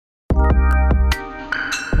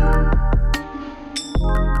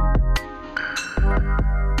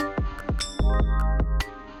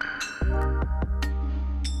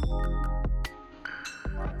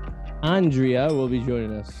Andrea will be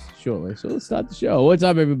joining us shortly. So let's start the show. What's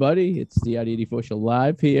up, everybody? It's the Arty 84 Show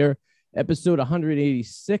live here, episode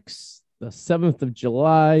 186, the 7th of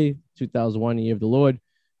July, 2001, year of the Lord.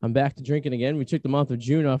 I'm back to drinking again. We took the month of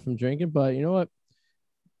June off from drinking, but you know what?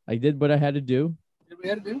 I did what I had to do. Did we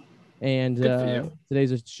had to do? And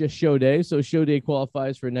today's a show day, so show day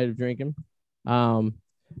qualifies for a night of drinking. And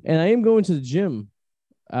I am going to the gym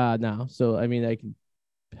now, so I mean I can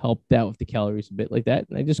help out with the calories a bit like that.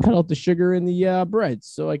 And I just cut out the sugar in the bread,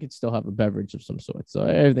 so I could still have a beverage of some sort. So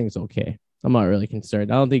everything's okay. I'm not really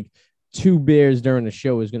concerned. I don't think 2 beers during the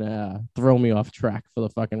show is gonna throw me off track for the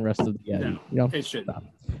fucking rest of the no, you know. It should.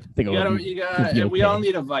 We all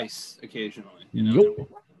need a vice occasionally. You know?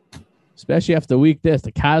 Especially after a week this.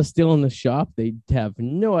 The car's still in the shop. They have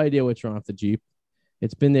no idea what's wrong with the Jeep.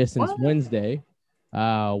 It's been there since Wednesday.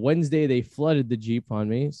 Wednesday, they flooded the Jeep on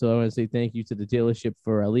me. So I want to say thank you to the dealership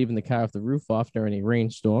for leaving the car off the roof off during a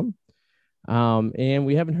rainstorm. And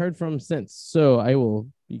we haven't heard from them since. So I will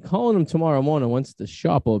be calling them tomorrow morning once the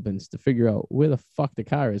shop opens to figure out where the fuck the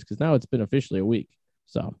car is, because now it's been officially a week.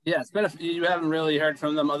 So yeah, it's been you haven't really heard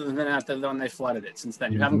from them other than after when they flooded it. Since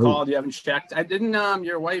then, you haven't called, you haven't checked. I didn't.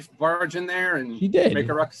 Your wife barge in there and she did make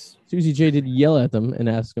a ruckus. Susie J did yell at them and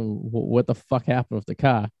ask them what the fuck happened with the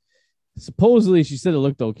car. Supposedly, she said it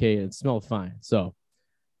looked okay and it smelled fine. So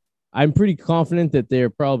I'm pretty confident that they're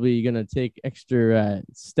probably going to take extra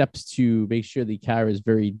steps to make sure the car is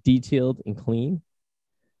very detailed and clean.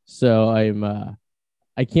 So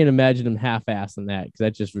I can't imagine them half-assing that, because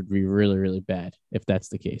that just would be really, really bad if that's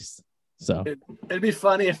the case. So it'd be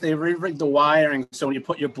funny if they re-rigged the wiring so when you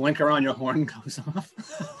put your blinker on, your horn goes off.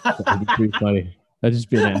 That'd be pretty funny. That'd just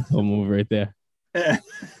be an asshole move right there.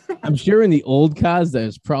 I'm sure in the old cars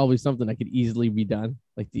there's probably something that could easily be done,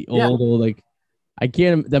 like the old like I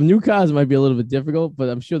can't. The new cars might be a little bit difficult, but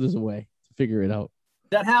I'm sure there's a way to figure it out.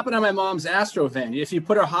 That happened on my mom's Astro van. If you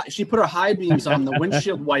put she put her high beams on, the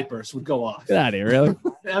windshield wipers would go off. Get out of here, really?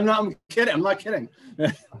 I'm kidding. I'm not kidding.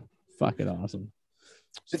 Fucking awesome.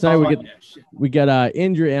 So we got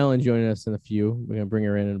Andrea Allan joining us in a few. We're gonna bring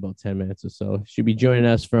her in about 10 minutes or so. She'll be joining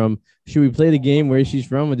us from. Should we play the game where she's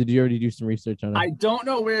from, or did you already do some research on it? I don't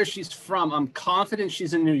know where she's from. I'm confident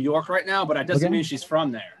she's in New York right now, but that doesn't mean she's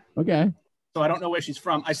from there. Okay. So I don't know where she's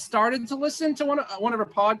from. I started to listen to one of her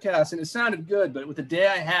podcasts, and it sounded good, but with the day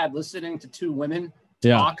I had listening to 2 women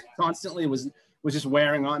talk constantly was just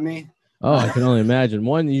wearing on me. Oh, I can only imagine.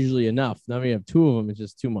 One usually enough. Now we have 2 of them. It's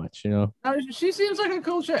just too much, you know. She seems like a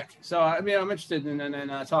cool chick. So I mean, I'm interested in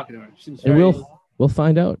talking to her. We'll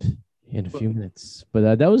find out in a few minutes.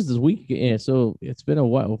 But that was this week. Yeah, so it's been a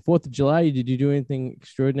while. 4th of July. Did you do anything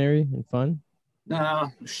extraordinary and fun?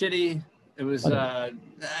 No, shitty. It was. I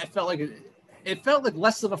felt like it felt like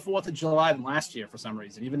less of a 4th of July than last year for some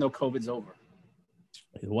reason, even though COVID's over.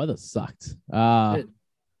 The weather sucked. 3rd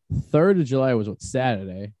of July was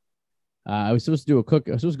Saturday. I was supposed to go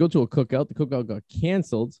to a cookout. The cookout got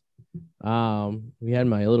canceled. We had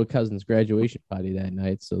my little cousin's graduation party that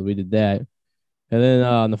night, so we did that. And then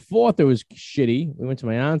on the 4th, it was shitty. We went to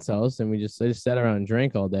my aunt's house and I just sat around and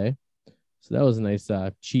drank all day. So that was a nice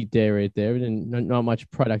cheat day right there. We didn't not much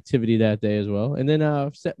productivity that day as well. And then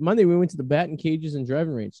Monday we went to the batting cages and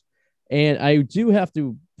driving range. And I do have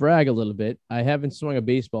to brag a little bit. I haven't swung a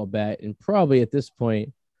baseball bat and probably at this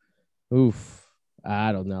point,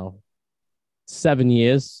 I don't know, 7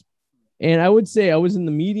 years. And I would say I was in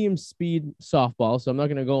the medium speed softball. So I'm not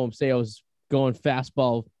going to go and say I was going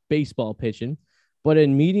fastball baseball pitching. But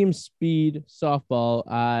in medium speed softball,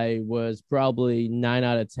 I was probably 9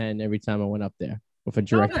 out of 10 every time I went up there with a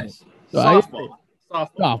direct. Nice. So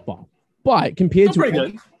Softball. But compared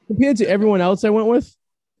to everyone else I went with,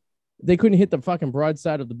 they couldn't hit the fucking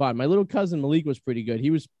broadside of the bottom. My little cousin Malik was pretty good.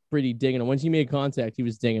 He was pretty dinging them. Once he made contact, he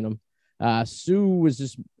was dinging them. Sue was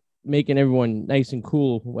just making everyone nice and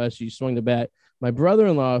cool as she swung the bat. My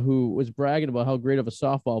brother-in-law, who was bragging about how great of a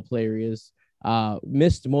softball player he is,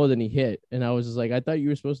 missed more than he hit. And I was just like, I thought you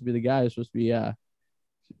were supposed to be the guy who's supposed to be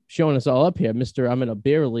showing us all up here, Mr. I'm in a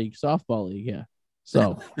bear league softball league here.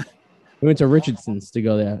 So we went to Richardson's to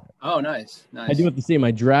go there. Oh, nice. I do have to say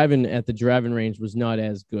my driving at the driving range was not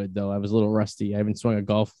as good, though. I was a little rusty. I haven't swung a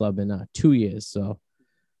golf club in 2 years.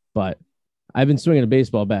 But I've been swinging a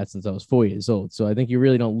baseball bat since I was 4 years old. So I think you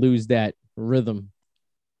really don't lose that rhythm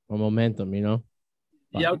or momentum, you know?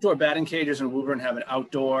 The outdoor batting cages in Woburn have an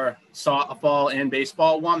outdoor softball and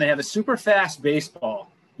baseball one. They have a super fast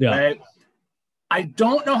baseball. Yeah. Right? I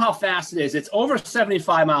don't know how fast it is. It's over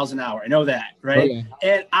 75 miles an hour. I know that, right? Okay.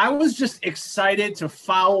 And I was just excited to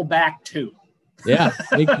foul back 2. Yeah.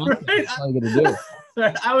 Right? That's all you got to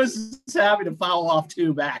do. I was just happy to foul off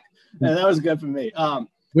 2 back. And that was good for me.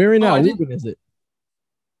 Where in Woburn is it?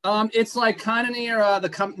 It's like kind of near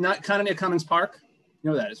not kind of near Cummins Park. You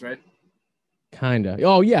know what that is, right? Kinda.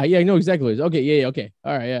 Oh yeah, I know exactly what it is. Okay, yeah, okay.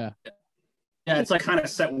 All right, yeah. Yeah, it's like kind of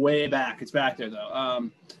set way back. It's back there though.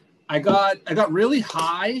 I got really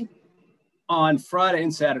high on Friday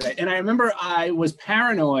and Saturday, and I remember I was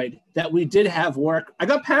paranoid that we did have work. I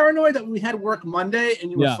got paranoid that we had work Monday,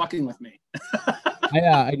 and you were fucking with me.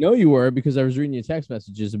 I know you were because I was reading your text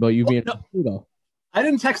messages about you being on Pluto. I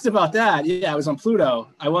didn't text about that. Yeah, I was on Pluto.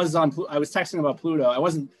 I was texting about Pluto.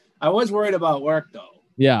 I was worried about work though.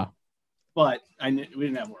 Yeah, but we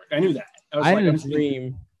didn't have work. I knew that. I had a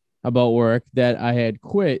dream about work that I had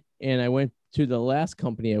quit, and I went to the last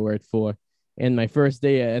company I worked for. And my first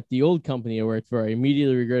day at the old company I worked for, I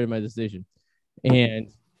immediately regretted my decision.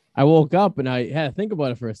 And I woke up and I had to think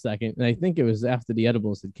about it for a second. And I think it was after the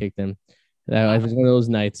edibles had kicked in. It was one of those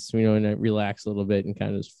nights, and I relax a little bit and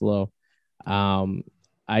kind of just flow.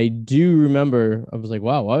 I do remember I was like,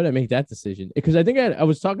 wow, why would I make that decision? Because I think I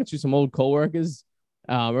was talking to some old coworkers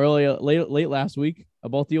late last week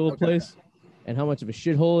about the old place and how much of a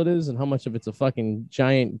shithole it is and how much of it's a fucking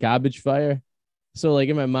giant garbage fire. So like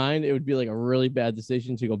in my mind, it would be like a really bad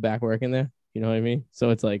decision to go back working there. You know what I mean? So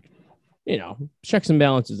it's like, checks and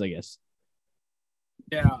balances, I guess.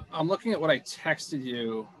 Yeah, I'm looking at what I texted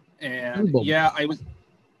you, and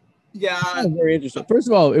very interesting. First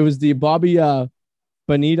of all, it was the Bobby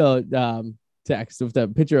Bonita text with the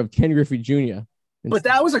picture of Ken Griffey Jr. But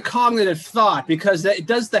that was a cognitive thought because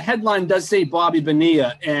the headline does say Bobby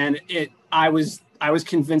Bonilla, and I was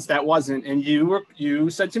convinced that wasn't, and you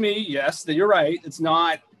said to me, yes, that you're right. It's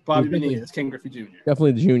not Bobby Bonilla, it's Ken Griffey Jr.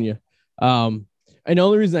 Definitely the junior. And the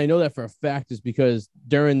only reason I know that for a fact is because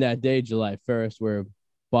during that day, July 1st, where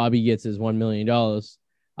Bobby gets his $1 million,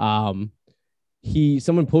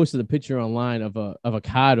 someone posted a picture online of a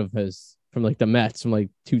card of his from like the Mets from like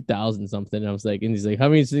 2000 something. And I was like, and he's like, how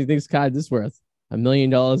many do you think this card is worth? $1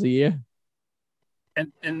 million a year?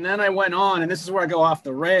 And then I went on, and this is where I go off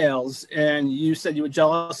the rails. And you said you were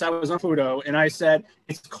jealous I was on Pluto. And I said,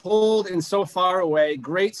 it's cold and so far away.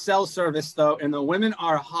 Great cell service, though. And the women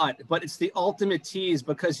are hot. But it's the ultimate tease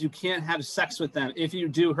because you can't have sex with them. If you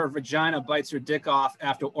do, her vagina bites your dick off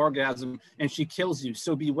after orgasm, and she kills you.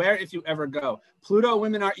 So beware if you ever go. Pluto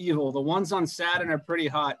women are evil. The ones on Saturn are pretty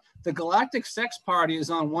hot. The galactic sex party is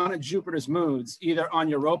on one of Jupiter's moons, either on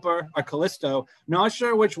Europa or Callisto. Not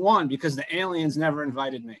sure which one because the aliens never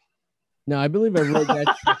invited me. No, I believe I read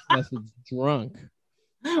that text message drunk.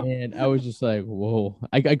 And I was just like, whoa.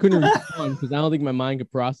 I couldn't respond because I don't think my mind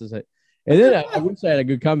could process it. And then I would say I had a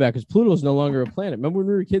good comeback because Pluto is no longer a planet. Remember when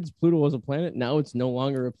we were kids, Pluto was a planet? Now it's no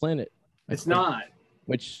longer a planet. It's not.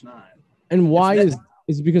 And why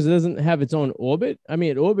is it because it doesn't have its own orbit? I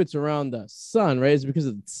mean, it orbits around the sun, right? Is it because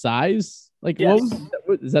of its size? Like, yes.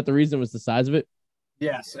 Is that the reason was the size of it?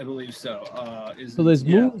 Yes, I believe so. So there's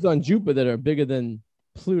moons on Jupiter that are bigger than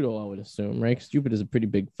Pluto, I would assume, right? Because Jupiter is a pretty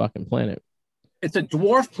big fucking planet. It's a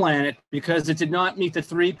dwarf planet because it did not meet the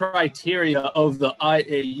 3 criteria of the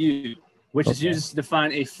IAU, which is used to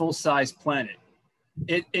define a full-size planet.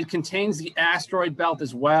 It contains the asteroid belt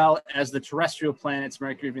as well as the terrestrial planets,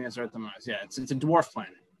 Mercury, Venus, Earth, and Mars. Yeah, it's a dwarf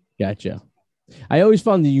planet. Gotcha. I always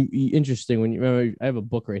found interesting when you remember, I have a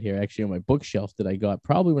book right here actually on my bookshelf that I got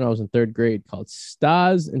probably when I was in 3rd grade called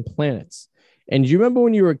Stars and Planets. And do you remember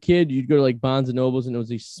when you were a kid, you'd go to like Barnes and Nobles and it was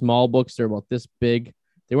these small books. They're about this big.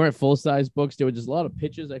 They weren't full-size books. They were just a lot of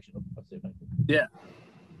pictures. Actually, I'll see if I can. Yeah.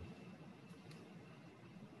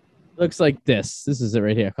 Looks like this. This is it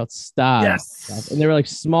right here called Stars. Yes. And they were like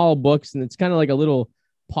small books, and it's kind of like a little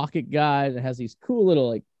pocket guide that has these cool little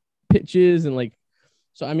like pictures and like.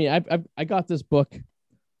 So I mean, I got this book.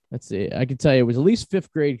 Let's see. I can tell you it was at least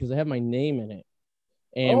 5th grade because I have my name in it.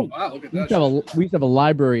 And wow! Look at that. We used to have a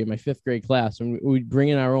library in my 5th grade class, and we'd bring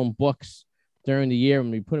in our own books during the year,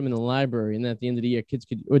 and we put them in the library. And then at the end of the year,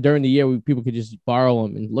 during the year, people could just borrow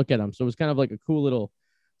them and look at them. So it was kind of like a cool little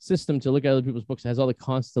system to look at other people's books. It has all the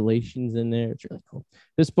constellations in there. It's really cool.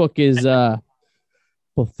 This book is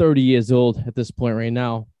 30 years old at this point right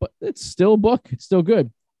now, but it's still a book. It's still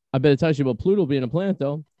good. I bet it tells you about Pluto being a planet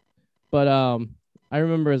though. But I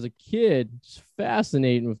remember as a kid just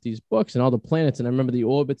fascinating with these books and all the planets, and I remember the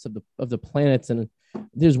orbits of the planets. And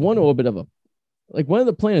there's one orbit of one of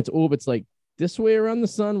the planets orbits like this way around the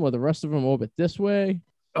sun, while the rest of them orbit this way.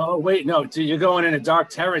 Oh wait, no, you're going into dark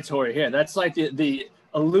territory here. That's like the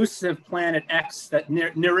elusive planet X, that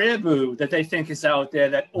Nibiru, that they think is out there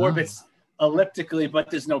that orbits elliptically, but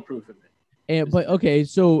there's no proof of it.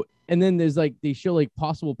 So and then there's like they show like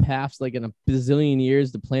possible paths, like in a bazillion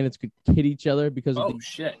years the planets could hit each other because of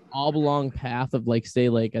the oblong path of like say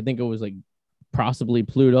like I think it was like possibly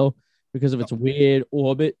Pluto because of its weird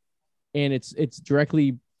orbit, and it's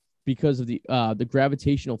directly because of the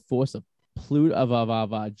gravitational force of Pluto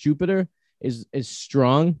of Jupiter is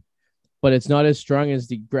strong, but it's not as strong as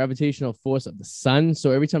the gravitational force of the sun.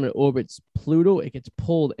 So every time it orbits Pluto, it gets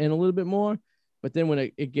pulled in a little bit more. But then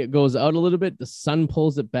when it goes out a little bit, the sun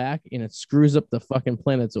pulls it back and it screws up the fucking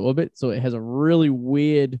planet's orbit. So it has a really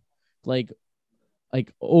weird, like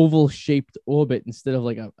oval shaped orbit instead of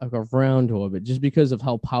like a round orbit, just because of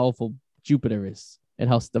how powerful Jupiter is and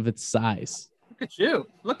how of its size. Look at you.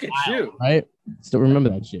 Look at you. Right? Still remember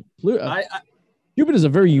that shit. Jupiter is a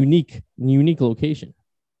very unique location.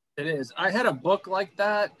 It is. I had a book like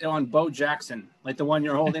that on Bo Jackson, like the one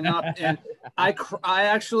you're holding up, and I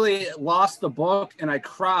actually lost the book, and I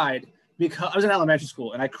cried because I was in elementary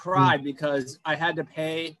school, and I cried because I had to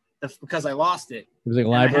pay because I lost it. It was like a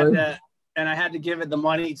library, and I had to give it the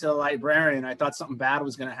money to the librarian. I thought something bad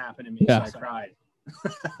was going to happen to me, so I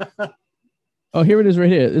cried. Oh, here it is,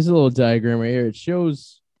 right here. This is a little diagram right here. It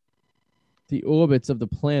shows the orbits of the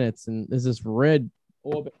planets, and there's this red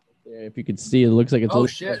orbit. If you could see, it looks like it's. Oh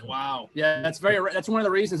shit! Wow. Yeah, that's one of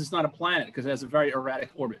the reasons it's not a planet, because it has a very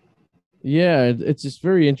erratic orbit. Yeah, it's just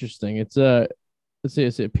very interesting. It's let's see,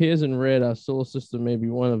 it appears in red. Our solar system may be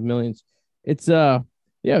one of millions. It's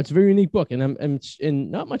it's a very unique book, and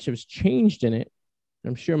and not much has changed in it.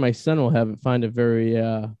 I'm sure my son will find it very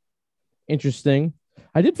interesting.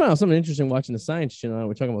 I did find out something interesting watching the Science Channel.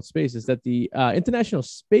 We're talking about space. Is that the International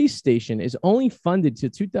Space Station is only funded to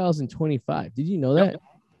 2025? Did you know that?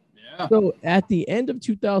 Yeah. So at the end of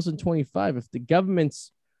 2025, if the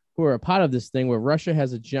governments who are a part of this thing, where Russia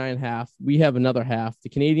has a giant half, we have another half. The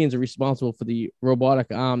Canadians are responsible for the robotic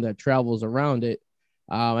arm that travels around it.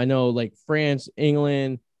 I know like France,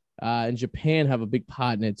 England, and Japan have a big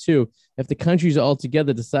part in it too. If the countries all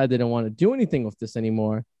together decide they don't want to do anything with this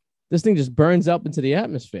anymore, this thing just burns up into the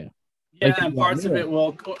atmosphere. Yeah, and parts of it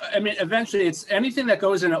will. I mean, eventually, it's anything that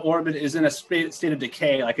goes into orbit is in a state of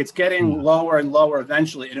decay. Like it's getting lower and lower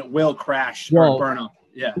eventually, and it will crash or burn up.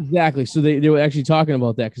 Yeah, exactly. So they were actually talking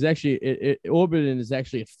about that, because actually, it orbiting is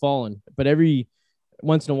actually fallen, but every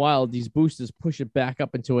once in a while, these boosters push it back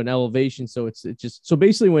up into an elevation. So it's just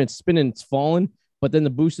basically when it's spinning, it's falling, but then the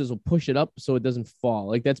boosters will push it up so it doesn't fall.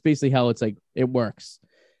 Like that's basically how it's like it works.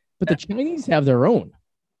 But the Chinese have their own,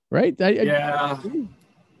 right?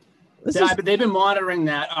 But they've been monitoring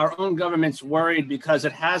that. Our own government's worried because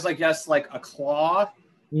it has, I guess, like a claw.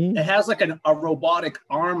 Mm-hmm. It has like a robotic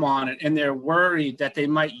arm on it, and they're worried that they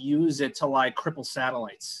might use it to like cripple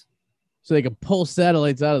satellites. So they can pull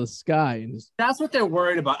satellites out of the sky. That's what they're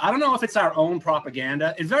worried about. I don't know if it's our own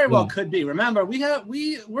propaganda. It very well could be. Remember,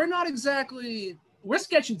 we're not exactly, we're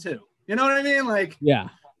sketchy too. You know what I mean? Like, yeah.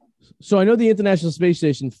 So I know the International Space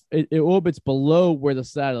Station, it orbits below where the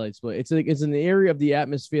satellites, but it's in the area of the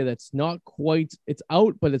atmosphere that's not quite, it's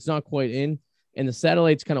out, but it's not quite in. And the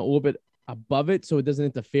satellites kind of orbit above it, so it doesn't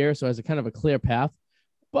interfere. So it has a kind of a clear path.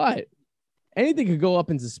 But anything could go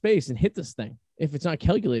up into space and hit this thing if it's not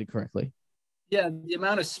calculated correctly. Yeah, the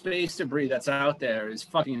amount of space debris that's out there is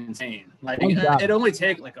fucking insane. Like it only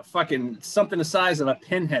take like a fucking something the size of a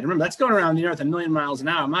pinhead. Remember, that's going around the Earth 1,000,000 miles an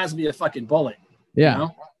hour. It might as well be a fucking bullet. Yeah. You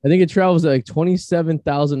know? I think it travels at like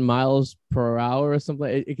 27,000 miles per hour or something.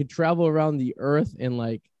 It could travel around the Earth in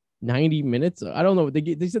like 90 minutes. I don't know.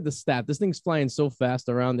 They said the stat. This thing's flying so fast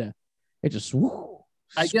around there. It just.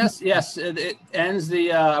 I guess, yes, it ends. The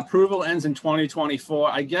approval ends in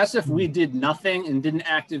 2024. I guess if we did nothing and didn't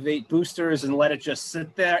activate boosters and let it just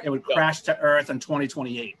sit there, it would crash to Earth in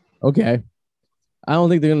 2028. Okay. I don't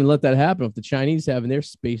think they're going to let that happen if the Chinese have in their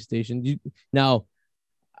space station. Now,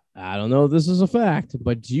 I don't know if this is a fact,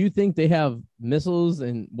 but do you think they have missiles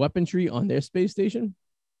and weaponry on their space station?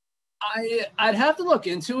 I'd have to look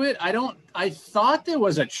into it. I thought there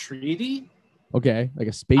was a treaty. Okay, like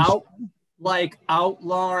a space. Like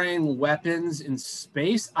outlawing weapons in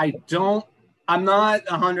space. I'm not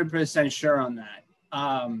 100% sure on that.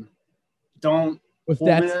 With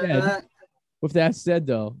that said,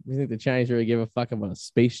 though, do you think the Chinese really give a fuck about a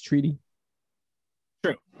space treaty?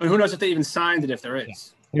 True. I mean, who knows if they even signed it, if there is.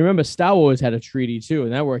 Yeah. You remember Star Wars had a treaty too,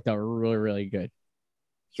 and that worked out really, really good.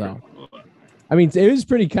 So, I mean, it was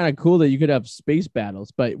pretty kind of cool that you could have space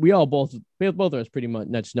battles, but both of us pretty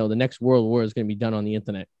much know the next world war is going to be done on the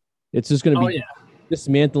internet. It's just going to be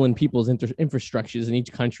dismantling people's infrastructures in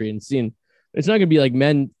each country and seeing. It's not going to be like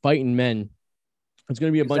men fighting men. It's going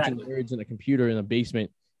to be a bunch of nerds in a computer in a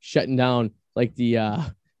basement shutting down like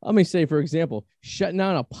let me say, for example, shutting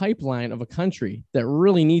down a pipeline of a country that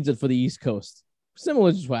really needs it for the East Coast.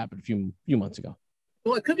 Similar to what happened a few months ago.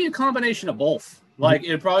 Well, it could be a combination of both. Like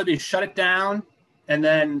it'd probably be shut it down and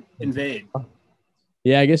then invade.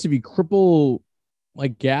 Yeah, I guess if you cripple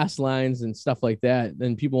like gas lines and stuff like that,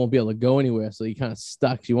 then people won't be able to go anywhere. So you kind of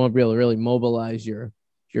stuck. You won't be able to really mobilize your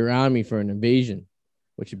army for an invasion,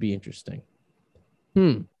 which would be interesting.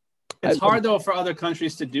 It's hard though for other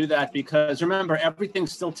countries to do that because remember, everything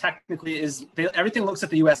still technically everything looks at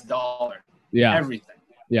the US dollar. Yeah. Everything.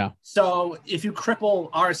 Yeah. So if you cripple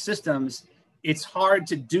our systems, it's hard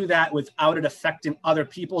to do that without it affecting other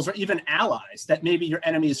people's or even allies that maybe your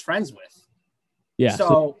enemy is friends with. Yeah.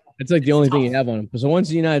 So it's like the only thing you have on them. So once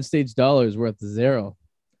the United States dollar is worth zero,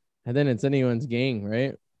 and then it's anyone's game,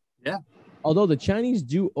 right? Yeah. Although the Chinese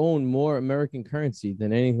do own more American currency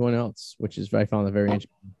than anyone else, which is I found that very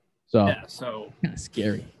interesting. So yeah, so kind of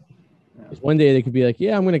scary. Yeah. One day they could be like,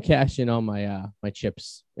 "Yeah, I'm going to cash in all my my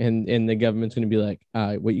chips," and the government's going to be like, "What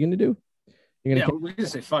are you going to do? You're gonna we're going to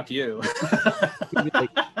say fuck you."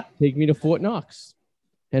 Like, take me to Fort Knox,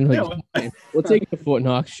 and like, we'll take you to Fort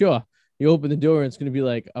Knox. Sure. You open the door and it's going to be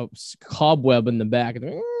like a cobweb in the back.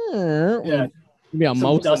 Yeah. Be a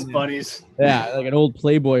mouse dust bunnies. Yeah, like an old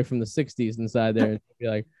Playboy from the 60s inside there. It'd be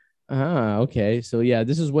like, okay. So yeah,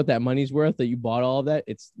 this is what that money's worth that you bought all of that.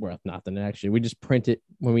 It's worth nothing, actually. We just print it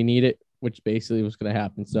when we need it, which basically was going to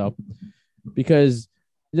happen. So because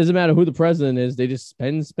it doesn't matter who the president is, they just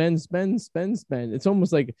spend. It's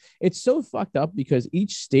almost like it's so fucked up because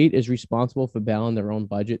each state is responsible for balancing their own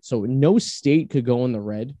budget. So no state could go in the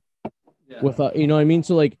red with, you know what I mean?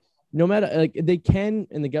 So like, no matter, like they can,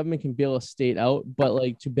 and the government can bail a state out, but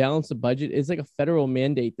like to balance the budget, it's like a federal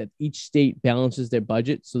mandate that each state balances their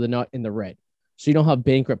budget so they're not in the red. So you don't have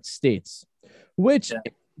bankrupt states, which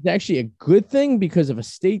is actually a good thing because if a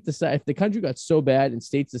state if the country got so bad and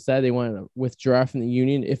states decided they wanted to withdraw from the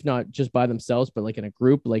union, if not just by themselves, but like in a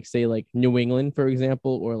group, like say like New England, for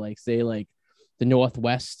example, or like say like the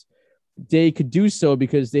Northwest, they could do so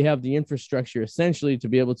because they have the infrastructure essentially to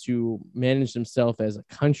be able to manage themselves as a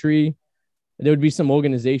country. There would be some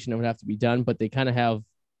organization that would have to be done, but they kind of have,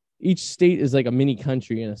 each state is like a mini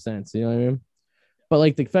country in a sense, you know what I mean? But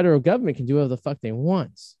like the federal government can do whatever the fuck they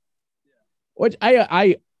want. Which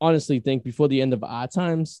I honestly think before the end of our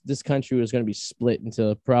times, this country was going to be split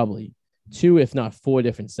into probably 2, if not 4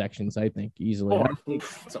 different sections, I think easily.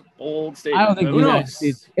 It's a bold statement. I don't think the United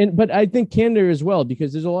States, but I think Canada as well,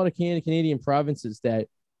 because there's a lot of Canadian provinces that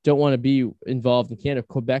don't want to be involved in Canada.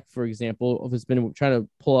 Quebec, for example, has been trying to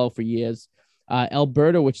pull out for years.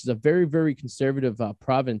 Alberta, which is a very, very conservative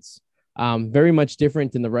province, very much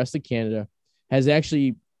different than the rest of Canada, has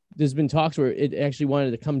actually, there's been talks where it actually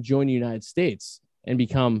wanted to come join the United States and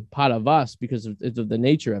become part of us because of the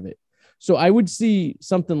nature of it. So I would see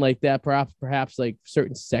something like that, perhaps like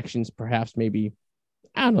certain sections, perhaps maybe,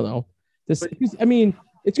 I don't know. I mean,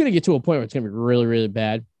 it's going to get to a point where it's going to be really, really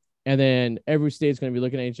bad. And then every state's going to be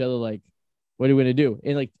looking at each other like, what are we going to do?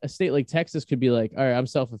 And like a state like Texas could be like, all right, I'm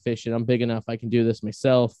self-efficient. I'm big enough. I can do this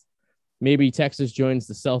myself. Maybe Texas joins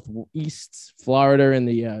the Southeast, Florida, and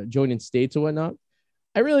the adjoining states or whatnot.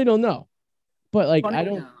 I really don't know. But like,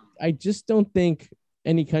 I just don't think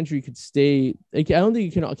any country could stay. Like, I don't think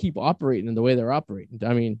you can keep operating in the way they're operating.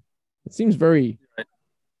 I mean, it seems very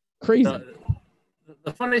crazy.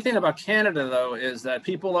 The funny thing about Canada, though, is that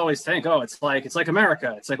people always think, oh, it's like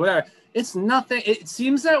America. It's like whatever. It's nothing. It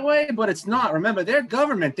seems that way, but it's not. Remember, their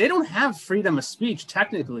government, they don't have freedom of speech,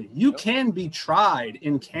 technically. You can be tried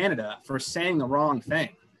in Canada for saying the wrong thing.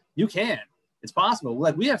 You can. It's possible.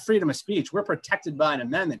 Like, we have freedom of speech. We're protected by an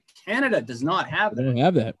amendment. Canada does not have that. They don't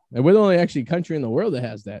have that. And we're the only actually country in the world that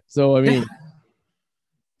has that. So, I mean, if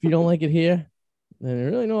you don't like it here, then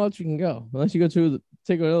there really no else you can go. Unless you go to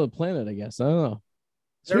take another planet, I guess. I don't know.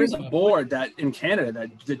 There is a board that in Canada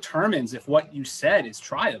that determines if what you said is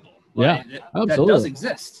triable. Like, yeah, absolutely. That does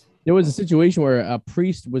exist. There was a situation where a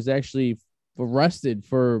priest was actually arrested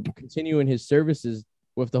for continuing his services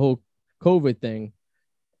with the whole COVID thing.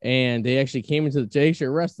 And they actually they actually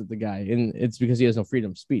arrested the guy. And it's because he has no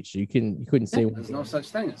freedom of speech. So you couldn't say there's no such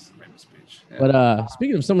thing as freedom of speech. Yeah. But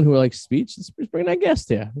speaking of someone who likes speech, let's bring our guest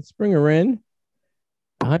here. Let's bring her in.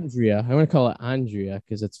 Andrea. I want to call it Andrea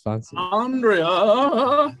because it's fancy.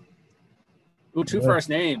 Andrea. Ooh, 2 first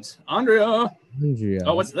names. Andrea. Andrea.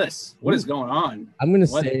 Oh, what's this? What is going on? I'm going to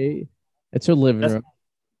say it's her living room.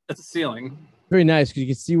 That's a ceiling. Very nice because you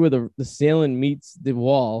can see where the ceiling meets the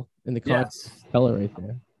wall in the color right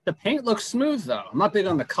there. The paint looks smooth though. I'm not big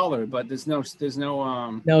on the color, but there's no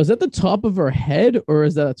Now, is that the top of her head or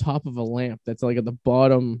is that the top of a lamp that's like at the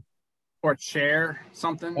bottom? Or a chair,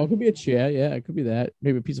 something. Oh, it could be a chair. Yeah, it could be that.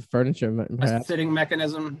 Maybe a piece of furniture. A sitting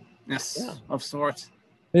mechanism, of sorts.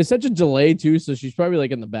 There's such a delay too, so she's probably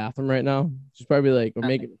like in the bathroom right now. She's probably like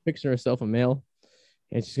fixing herself a meal,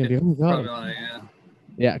 and she's gonna be, oh god, like,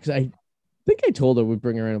 yeah. Because think I told her we'd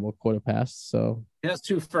bring her in about 1:15. So he has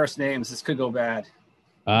 2 first names. This could go bad.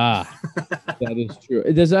 That is true.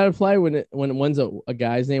 Does that apply when one's a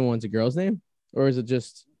guy's name, one's a girl's name, or is it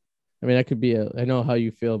just? I mean, that could be I know how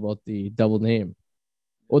you feel about the double name,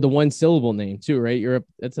 or the 1-syllable name too, right?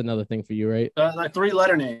 That's another thing for you, right? Like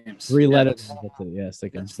 3-letter names. 3 letters. Yes,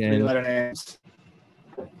 like a Jen. 3-letter names.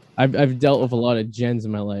 I've dealt with a lot of Jens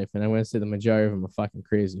in my life, and I'm going to say the majority of them are fucking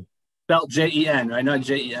crazy. Spelled Jen, right? Not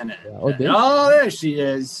Jen. Yeah. Oh, there she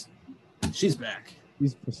is. She's back.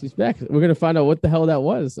 She's back. We're going to find out what the hell that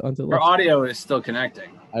was. Her audio is still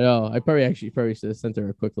connecting. I know. I probably should have sent her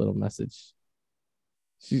a quick little message.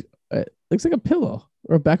 She looks like a pillow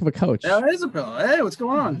or a back of a couch. Yeah, it is a pillow. Hey, what's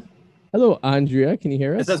going on? Hello, Andrea. Can you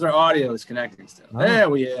hear us? It says her audio is connecting still. Oh. There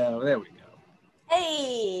we go.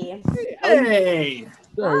 Hey. Hey.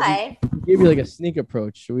 Sorry, Hi. we gave you like a sneak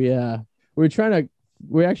approach. We're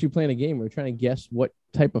actually playing a game. We're trying to guess what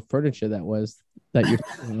type of furniture that was that you're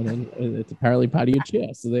and it's apparently part of your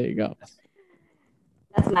chair. So there you go.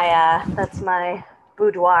 That's my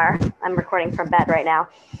boudoir. I'm recording from bed right now.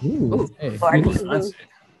 Ooh, hey.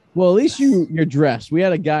 Well, at least you're dressed. We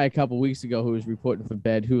had a guy a couple weeks ago who was reporting from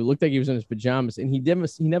bed who looked like he was in his pajamas, and he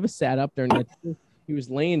never sat up during that. He was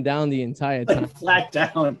laying down the entire time. Flat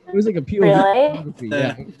down. It was like a pure photography.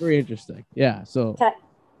 Yeah, very interesting. Yeah. So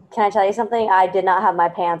can I tell you something? I did not have my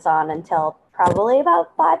pants on until probably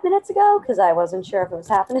about 5 minutes ago because I wasn't sure if it was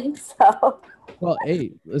happening. So. Well,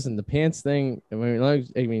 hey, listen, the pants thing. I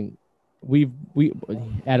mean, we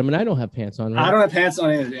Adam and I don't have pants on. Right? I don't have pants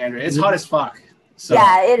on either, Andrea. It's hot as fuck. So.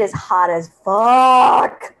 Yeah, it is hot as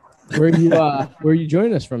fuck. Where are you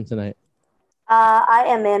joining us from tonight? I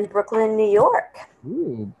am in Brooklyn, New York.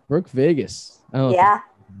 Ooh, Brook, Vegas. Yeah.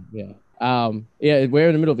 Yeah. We're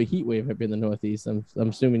in the middle of a heat wave up in the Northeast. I'm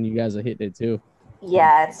assuming you guys are hitting it too.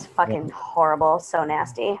 Yeah, it's fucking horrible. So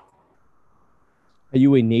nasty. Are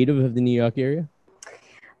you a native of the New York area?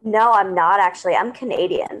 No, I'm not actually. I'm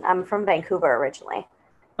Canadian. I'm from Vancouver originally.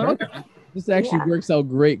 Okay. This actually works out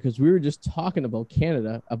great because we were just talking about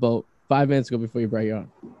Canada about 5 minutes ago before you brought you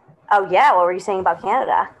on. Oh, yeah. What were you saying about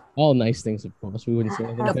Canada? All nice things, of course. We wouldn't say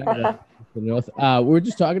anything about the North. We were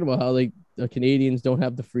just talking about how the Canadians don't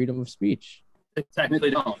have the freedom of speech. They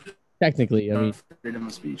technically don't. Technically, I mean, freedom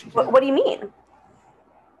of speech. What do you mean?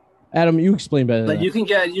 Adam, you explain better. But you can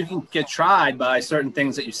get tried by certain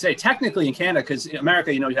things that you say. Technically, in Canada, because in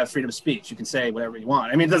America, you have freedom of speech. You can say whatever you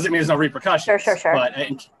want. I mean, it doesn't mean there's no repercussions. Sure. But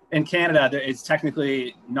in Canada, it's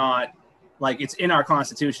technically not like it's in our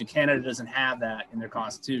constitution. Canada doesn't have that in their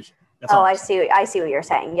constitution. I see what you're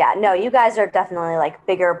saying. Yeah, no, you guys are definitely like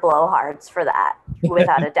bigger blowhards for that,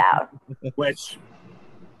 without a doubt. Which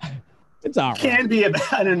it's all right. Can be an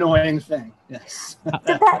annoying thing. Yes.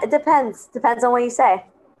 Depends on what you say.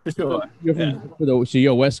 For sure. So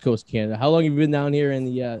you're West Coast Canada. How long have you been down here in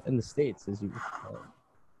the States?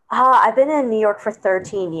 I've been in New York for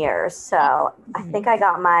 13 years, so I think I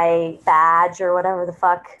got my badge or whatever the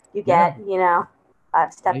fuck you get. Yeah.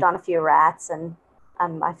 I've stepped on a few rats, and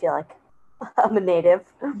I feel like I'm a native.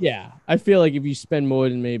 Yeah, I feel like if you spend more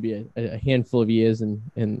than maybe a handful of years in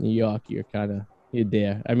New York, you're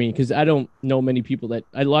there. I mean, because I don't know many people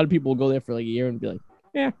a lot of people will go there for like a year and be like,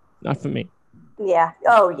 yeah, not for me. Yeah.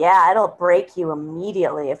 Oh, yeah. It'll break you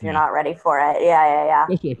immediately if you're not ready for it. Yeah.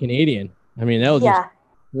 Especially a Canadian. I mean, that'll just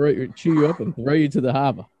chew you up and throw you to the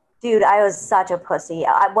harbor. Dude, I was such a pussy.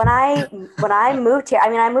 When I moved here,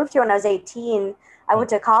 I moved here when I was 18. I went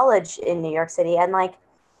to college in New York City, and like,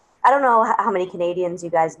 I don't know how many Canadians you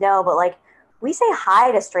guys know, but like, we say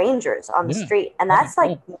hi to strangers on the street, and that's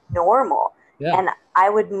like normal. Yeah. And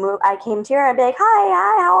I came to here, I'd be like,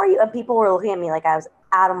 hi, how are you? And people were looking at me like I was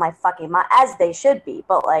out of my fucking mind, as they should be.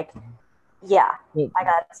 But like, I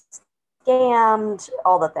got scammed,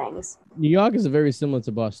 all the things. New York is very similar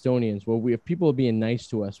to Bostonians, where if people are being nice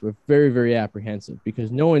to us, we're very, very apprehensive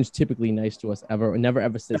because no one's typically nice to us ever, or never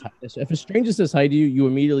ever says hi. If a stranger says hi to you, you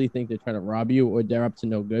immediately think they're trying to rob you or they're up to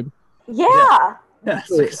no good. Yeah.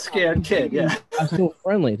 It's like a scared kid. Yeah. They're so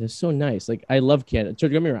friendly. They're so nice. Like, I love Canada.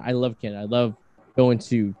 Don't get me wrong. I love Canada. I love going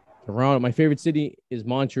to Toronto. My favorite city is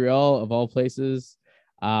Montreal, of all places.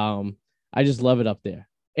 I just love it up there.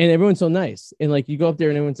 And everyone's so nice. And like, you go up there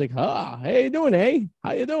and everyone's like, hey, how you doing, eh?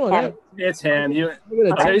 How you doing? Yeah. It's him. He's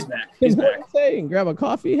back. He's back. Hey, and grab a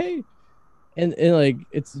coffee, hey. And like,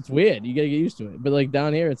 it's weird. You got to get used to it. But like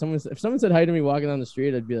down here, if someone said hi to me walking down the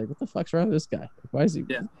street, I'd be like, what the fuck's wrong with this guy? Why is he?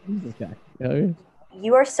 Yeah. Who's this guy? You know what I mean?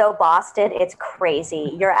 You are so Boston. It's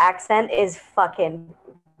crazy. Your accent is fucking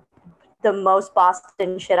the most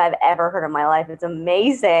Boston shit I've ever heard in my life. It's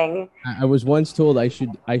amazing. I was once told I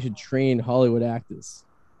should train Hollywood actors.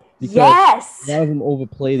 because yes, a lot of them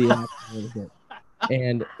overplay the accent a little bit.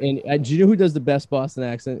 And do you know who does the best Boston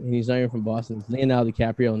accent? And he's not even from Boston. It's Leonardo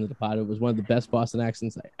DiCaprio in The Departed. Was one of the best Boston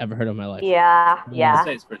accents I ever heard in my life. Yeah.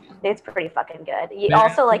 It's pretty fucking good. You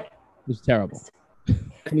also like. It was terrible. I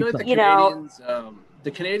feel like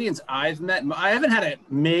the Canadians I've met, I haven't had a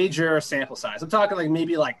major sample size. I'm talking like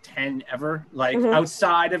maybe like 10 ever, like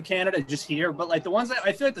outside of Canada, just here. But like the ones that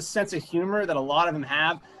I feel like the sense of humor that a lot of them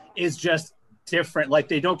have is just different. Like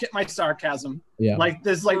they don't get my sarcasm. Yeah. Like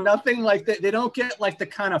there's like nothing like that. They don't get like the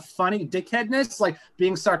kind of funny dickheadness, like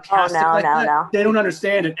being sarcastic. No. They don't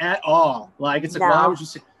understand it at all. Like it's like, why would you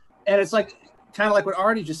say? And it's like kind of like what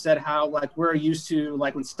Arty just said, how like we're used to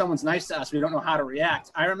like when someone's nice to us, we don't know how to react.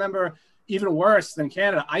 I remember even worse than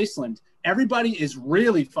Canada, Iceland. Everybody is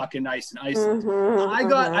really fucking nice in Iceland.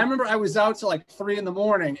 I remember I was out till like 3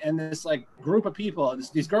 a.m. and this like group of people,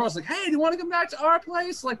 these girls like, hey, do you want to come back to our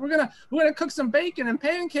place? Like we're gonna cook some bacon and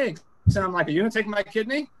pancakes. And I'm like, are you gonna take my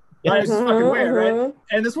kidney? Like, it's fucking weird, right?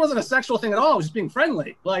 And this wasn't a sexual thing at all. It was just being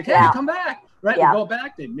friendly. Like, hey, come back, right? We go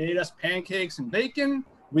back. They made us pancakes and bacon.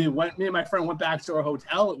 Me and my friend went back to our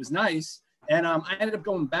hotel. It was nice. And I ended up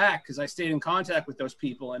going back because I stayed in contact with those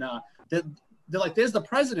people. And they're like, there's the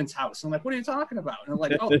president's house. I'm like, what are you talking about? And I'm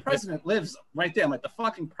like, oh, the president lives right there. I'm like, the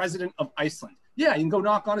fucking president of Iceland. Yeah, you can go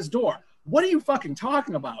knock on his door. What are you fucking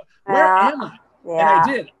talking about? Where am I? And I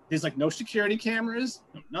did. There's like no security cameras,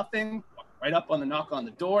 nothing. Right up on the knock on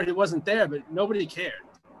the door. He wasn't there, but nobody cared.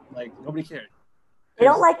 Like, nobody cared. They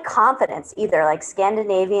don't like confidence either. Like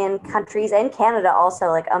Scandinavian countries and Canada also,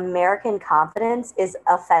 like American confidence is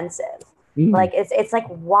offensive. Like it's like,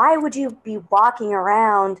 why would you be walking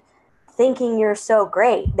around thinking you're so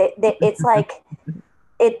great? It's like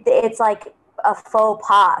it's like a faux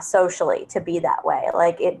pas socially to be that way.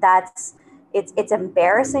 Like it's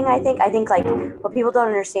embarrassing. I think like what people don't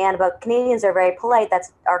understand about Canadians are very polite.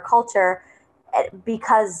 That's our culture,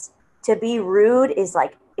 because to be rude is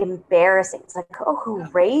like embarrassing. It's like, oh, who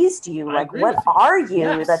raised you? Like, what are you?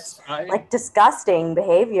 Yes, that's like disgusting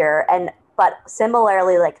behavior. But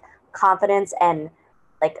similarly, like confidence and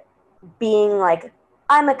like being like,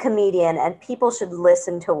 I'm a comedian and people should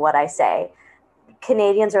listen to what I say.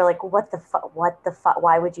 Canadians are like, what the fuck?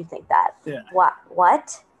 Why would you think that? Yeah.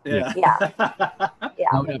 What? Yeah. I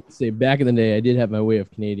would have to say, back in the day, I did have my way of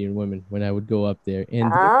Canadian women when I would go up there,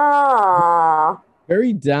 and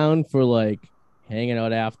very down for like hanging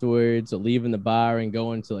out afterwards or leaving the bar and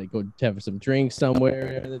going to like go have some drinks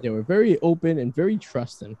somewhere. They were very open and very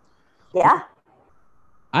trusting. Yeah.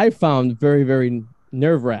 I found very, very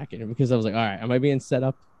nerve-wracking because I was like, all right, am I being set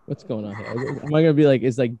up? What's going on here? Am I gonna be like,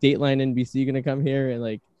 is like Dateline NBC gonna come here and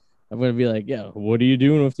like I'm gonna be like, yeah, what are you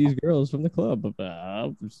doing with these girls from the club?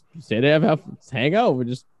 Say they have hang out. We're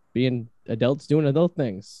just being adults doing adult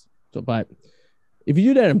things. So, but if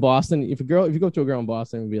you do that in Boston, if you go to a girl in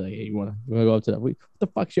Boston and be like, hey, you wanna go up to that? What the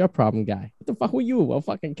fuck's your problem, guy? What the fuck were you? I'll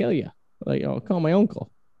fucking kill you. Like, I'll call my uncle.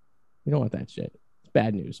 You don't want that shit. It's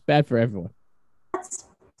bad news. Bad for everyone. That's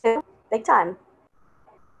big time.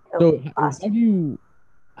 So how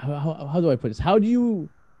do I put this? How did you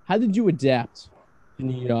adapt to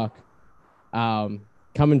New York?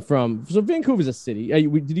 Coming from, so Vancouver's a city.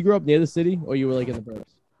 Did you grow up near the city or you were like in the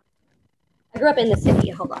burbs? I grew up in the city.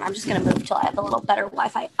 Hold on, I'm just gonna move till I have a little better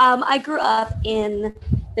Wi-Fi. I grew up in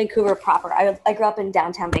Vancouver proper. I grew up in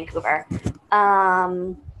downtown Vancouver. How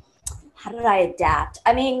did I adapt?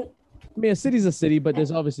 I mean, a city's a city, but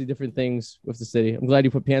there's obviously different things with the city. I'm glad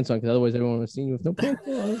you put pants on because otherwise everyone would have seen you with no pants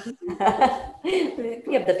on.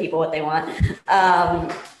 Give the people what they want. How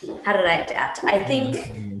did I adapt? I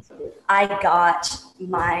think I got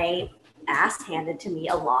my ass handed to me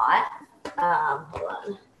a lot. Hold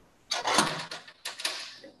on.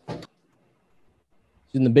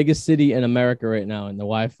 She's in the biggest city in America right now, and the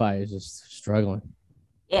Wi-Fi is just struggling.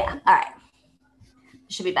 Yeah. All right.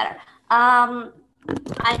 Should be better. I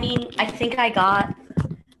mean, I think I got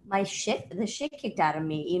the shit kicked out of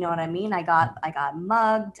me. You know what I mean? I got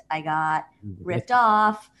mugged. I got ripped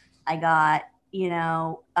off. I got,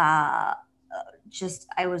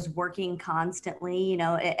 I was working constantly,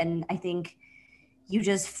 and I think you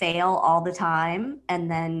just fail all the time and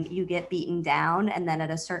then you get beaten down. And then at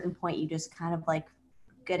a certain point, you just kind of like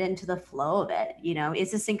get into the flow of it.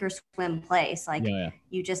 It's a sink or swim place. Like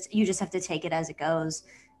you just have to take it as it goes.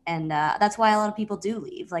 And that's why a lot of people do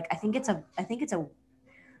leave. Like I think it's a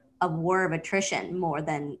war of attrition more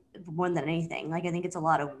than anything. Like I think it's a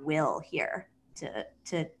lot of will here to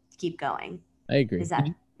keep going. I agree. Is that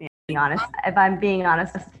being honest? If I'm being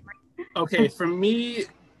honest. Okay, for me,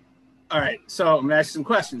 all right. So I'm gonna ask some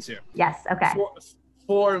questions here. Yes. Okay.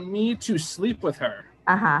 For me to sleep with her.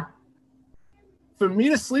 For me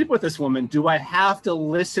to sleep with this woman, do I have to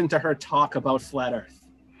listen to her talk about flat Earth?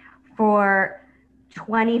 For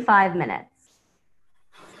 25 minutes.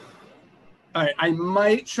 All right, I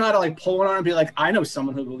might try to like pull one on and be like, I know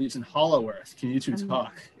someone who believes in hollow Earth. Can you two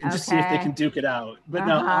talk and just see if they can duke it out? But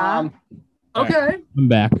no, okay. Right, I'm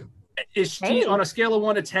back. Is she on a scale of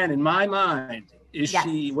 1 to 10? In my mind,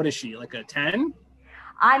 she? What is she? Like a 10?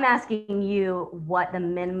 I'm asking you what the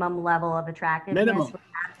minimum level of attractiveness would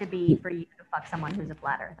have to be for you to fuck someone who's a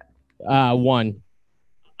flat earther. 1.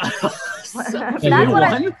 That's what I'm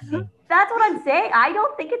saying. I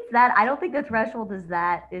don't think it's that. I don't think the threshold is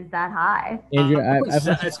that high. Andrea,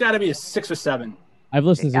 it's got to be a 6 or 7. I've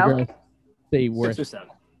listened to girls say 6 or 7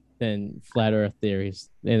 than flat Earth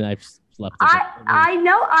theories, and I've slept. I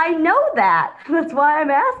know that. That's why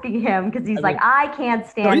I'm asking him, because he's I can't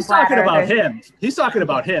stand. No, he's talking about him. He's talking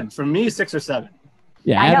about him. For me, 6 or 7.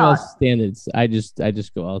 Yeah, I have no standards. I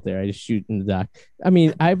just go out there. I just shoot in the dark. I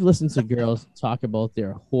mean, I've listened to girls talk about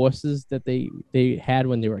their horses that they had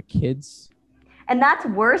when they were kids. And that's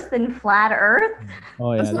worse than flat Earth.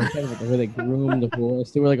 Oh yeah, where they groomed the horse.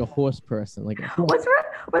 They were like a horse person. Like what's wrong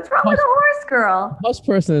with a horse girl? Horse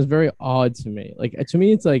person is very odd to me. Like to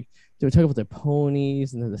me, it's like they were talking about their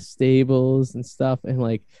ponies and the stables and stuff, and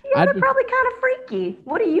like they're probably kind of freaky.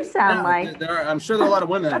 What do you sound like? I'm sure there are a lot of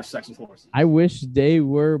women that have sex with horses. I wish they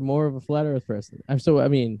were more of a flat Earth person. I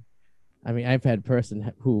mean, I've had a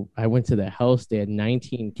person who I went to their house. They had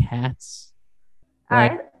 19 cats. All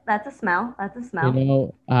right, that's a smell.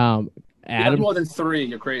 You know, Adam, more than 3.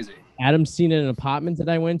 You're crazy. Adam's seen an apartment that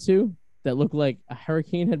I went to that looked like a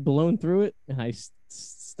hurricane had blown through it, and I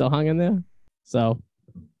still hung in there. So.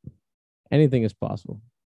 Anything is possible.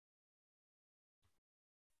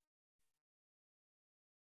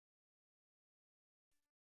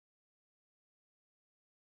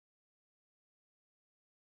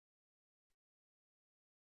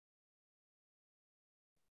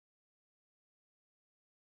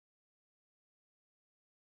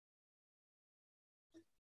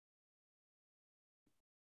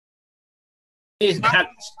 She'd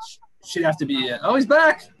have to be. Oh, he's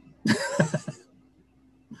back.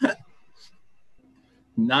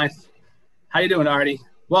 Nice. How you doing, Arty?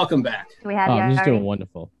 Welcome back. I'm just doing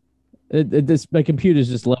wonderful. My computer's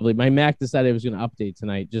just lovely. My Mac decided it was going to update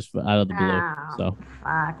tonight just out of the blue. So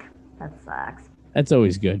fuck, that sucks. That's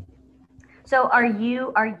always good. So are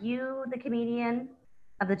you the comedian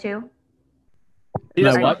of the two? He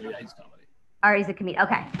does what? Yeah, he's comedy. Arty's a comedian.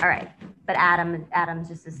 Okay, all right. But Adam's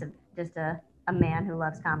just a man who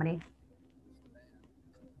loves comedy.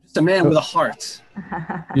 Just a man with a heart.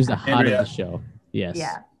 He's the heart of the show. Yes.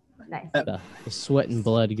 Yeah. Nice. The sweat and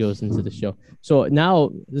blood goes into the show. So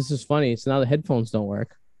now this is funny. So now the headphones don't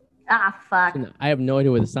work. Fuck. So I have no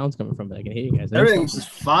idea where the sound's coming from, but I can hear you guys. Everything's just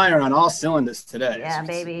firing on all cylinders today. Yeah,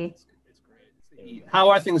 baby. It's great. How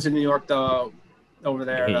are things in New York though? Over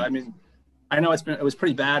there? I mean, I know it was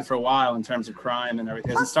pretty bad for a while in terms of crime and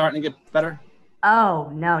everything. Is it starting to get better?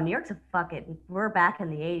 Oh no, New York's we're back in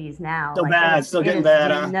the 80s now. Still bad, still getting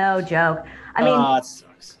bad. Huh? No joke. I mean, it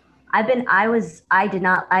sucks. I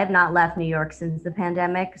have not left New York since the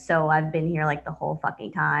pandemic, so I've been here like the whole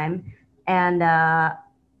fucking time. And I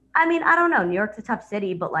mean, I don't know, New York's a tough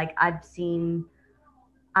city, but like I've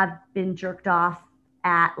been jerked off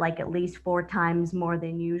at like at least 4 times more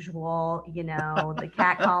than usual. You know, the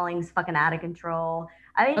cat calling's fucking out of control.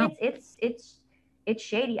 I mean, it's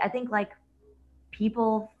shady. I think like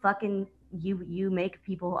people fucking you make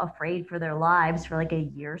people afraid for their lives for like a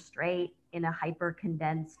year straight in a hyper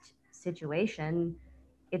condensed situation.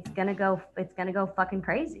 It's gonna go fucking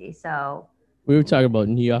crazy. So we were talking about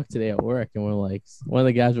New York today at work, and we're like, one of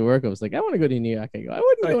the guys at work was like, I want to go to New York. I go, I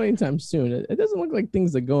wouldn't go anytime soon. It doesn't look like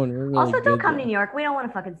things are going really also, don't good come there. to New York. We don't want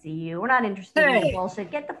to fucking see you. We're not interested in this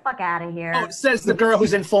bullshit. Get the fuck out of here. Oh, says the girl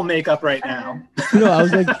who's in full makeup right now. I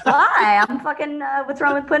was like, why? I'm fucking, what's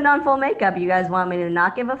wrong with putting on full makeup? You guys want me to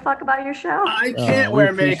not give a fuck about your show? I can't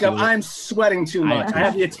wear makeup. I'm sweating too much. I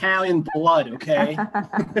have the Italian blood, okay?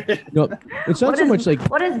 It's not so much like...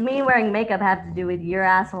 What does me wearing makeup have to do with your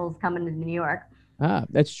assholes coming to New York?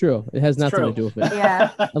 That's true. It has nothing to do with it.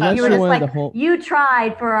 Yeah. Unless you were just like, you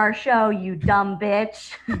tried for our show, you dumb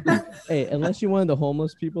bitch. Hey, unless you're one of the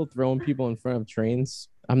homeless people throwing people in front of trains,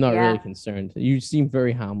 I'm not really concerned. You seem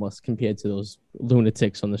very harmless compared to those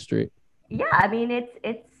lunatics on the street. Yeah, I mean,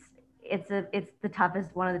 it's the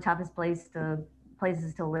toughest, one of the toughest places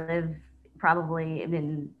to live, probably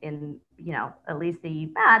in you know, at least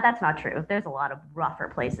that's not true. There's a lot of rougher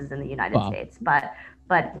places in the United States, but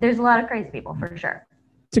there's a lot of crazy people for sure.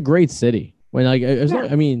 It's a great city. When I mean, as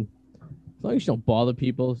long as you don't bother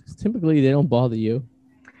people, typically they don't bother you.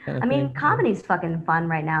 I mean, comedy's fucking fun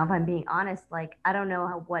right now, if I'm being honest. Like, I don't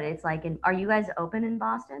know what it's like. And are you guys open in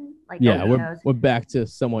Boston? Like, yeah, we're back to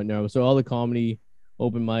somewhat normal. So all the comedy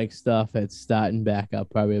open mic stuff had starting back up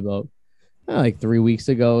probably about like 3 weeks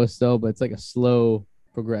ago or so, but it's like a slow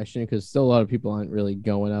progression because still a lot of people aren't really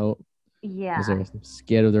going out. Yeah. They're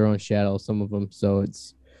scared of their own shadow, some of them. So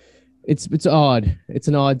it's odd. It's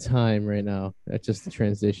an odd time right now. That's just the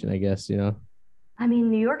transition, I guess, you know. I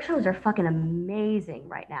mean, New York shows are fucking amazing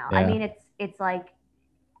right now. Yeah. I mean, it's like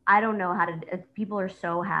I don't know how to. People are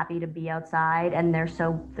so happy to be outside, and there's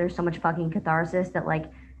so much fucking catharsis that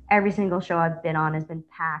like every single show I've been on has been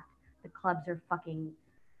packed. The clubs are fucking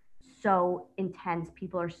so intense.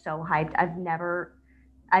 People are so hyped. I've never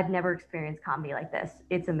experienced comedy like this.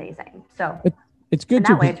 It's amazing. So it's good in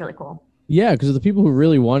too. That way, it's really cool. Yeah, because the people who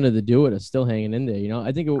really wanted to do it are still hanging in there. You know,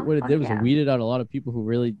 I think what it did was yeah. it weeded out a lot of people who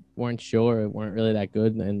really weren't sure, weren't really that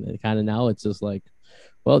good, and kind of now it's just like,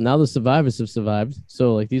 well, now the survivors have survived,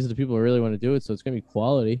 so like these are the people who really want to do it. So it's gonna be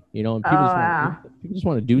quality, you know, and people just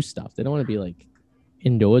want to do stuff. They don't want to be like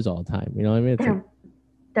indoors all the time. You know what I mean?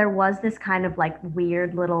 There was this kind of like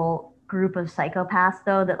weird little group of psychopaths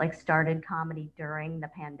though that like started comedy during the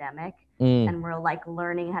pandemic and were like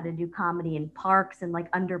learning how to do comedy in parks and like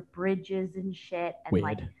under bridges and shit and Weird.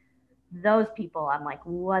 Like those people I'm like,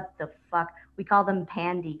 what the fuck? We call them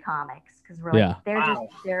pandy comics because we're like they're just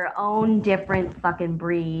their own different fucking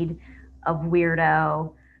breed of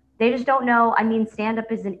weirdo. They just don't know. I mean,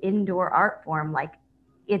 stand-up is an indoor art form. Like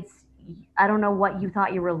I don't know what you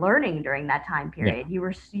thought you were learning during that time period.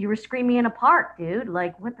 Yeah. You were screaming in a park, dude.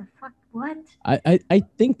 Like, what the fuck? What? I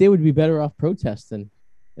think they would be better off protesting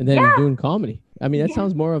and then doing comedy. I mean, that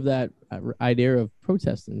sounds more of that idea of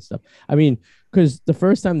protesting and stuff. I mean, because the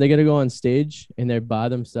first time they got to go on stage and they're by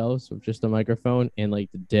themselves with just a microphone and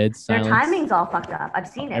like the dead silence. Their timing's all fucked up. I've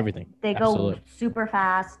seen it. Everything. They go super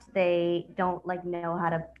fast. They don't like know how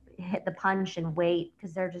to hit the punch and wait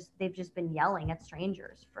because they've just been yelling at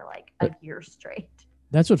strangers for like a year straight.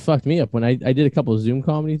 That's what fucked me up when I did a couple of Zoom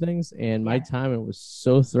comedy things and my timing was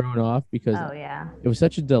so thrown off because it was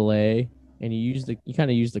such a delay and you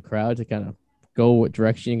kind of use the crowd to kind of go what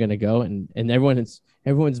direction you're gonna go and everyone's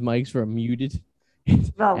mics were muted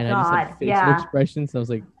and I just had facial expressions. I was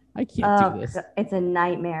like, I can't do this. It's a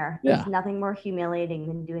nightmare. There's nothing more humiliating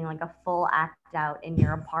than doing like a full act out in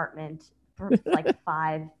your apartment for like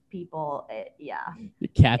 5 people. Your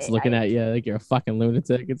cat's looking at you like you're a fucking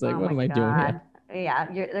lunatic. It's like, what am I doing here? Yeah,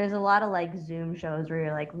 there's a lot of like Zoom shows where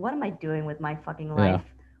you're like, what am I doing with my fucking life?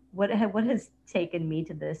 What has taken me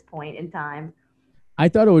to this point in time? I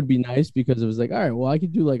thought it would be nice because it was like, all right, well, I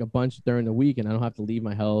could do like a bunch during the week and I don't have to leave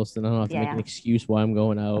my house and I don't have to make an excuse why I'm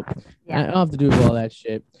going out. I don't have to do all that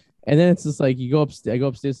shit. And then it's just like I go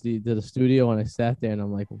upstairs to the studio and I sat there and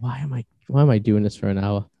I'm like, why am I doing this for an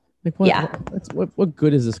hour? Like, what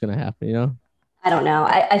good is this going to happen, you know? I don't know.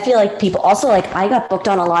 I feel like people also like I got booked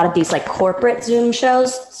on a lot of these like corporate Zoom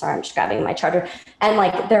shows. Sorry, I'm just grabbing my charger. And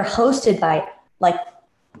like they're hosted by like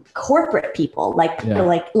corporate people, like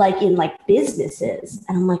in like businesses.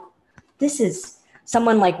 And I'm like, this is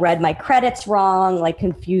someone like read my credits wrong, like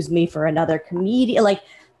confused me for another comedian. Like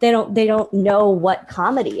they don't know what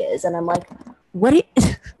comedy is. And I'm like, why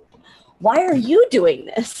are you doing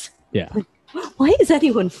this? Yeah. Like, why is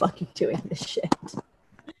anyone fucking doing this shit?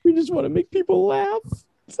 We just want to make people laugh.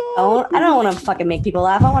 I don't want to fucking make people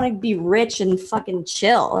laugh. I want to be rich and fucking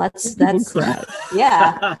chill. That's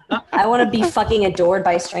yeah. I want to be fucking adored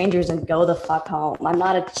by strangers and go the fuck home. I'm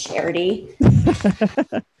not a charity.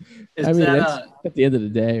 I mean, at the end of the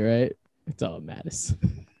day, right? It's all that matters.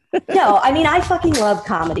 No, I mean, I fucking love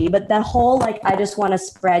comedy, but that whole like I just want to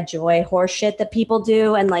spread joy horse shit that people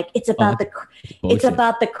do, and like it's about the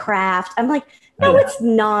craft. I'm like, no, it's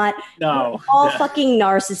not. No, we're all fucking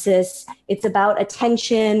narcissists. It's about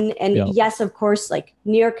attention, and yes, of course, like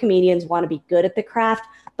New York comedians want to be good at the craft,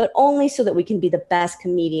 but only so that we can be the best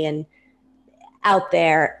comedian out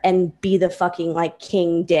there and be the fucking like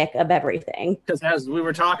king dick of everything. Because as we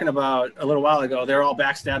were talking about a little while ago, they're all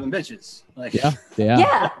backstabbing bitches. Like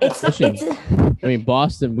I mean,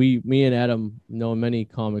 Boston. Me and Adam know many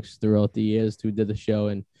comics throughout the years who did the show,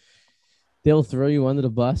 and they'll throw you under the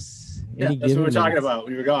bus. Yeah, that's what we were talking about.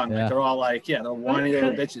 We were gone. Like, they're all like, they're whiny little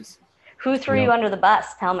bitches. Who threw you under the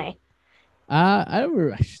bus? Tell me. I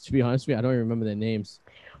don't. To be honest with you, I don't even remember their names.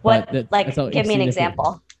 What? Give me an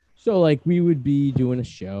example. So like we would be doing a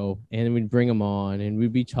show and we'd bring them on and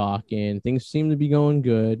we'd be talking. Things seemed to be going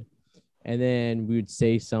good. And then we would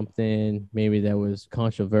say something maybe that was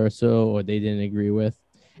controversial or they didn't agree with.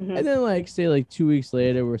 Mm-hmm. And then like say like 2 weeks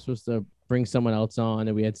later, we're supposed to bring someone else on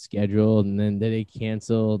that we had scheduled, and then they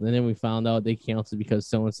canceled, and then we found out they canceled because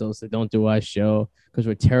so and so said don't do our show because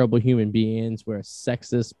we're terrible human beings, we're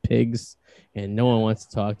sexist pigs, and no one wants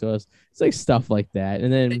to talk to us. It's like stuff like that.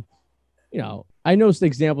 And then, you know, I know some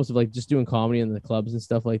examples of like just doing comedy in the clubs and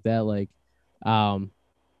stuff like that. Like, I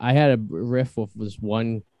had a riff with this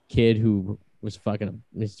one kid who was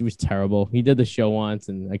he was terrible. He did the show once,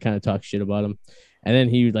 and I kind of talked shit about him, and then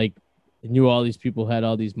he like knew all these people had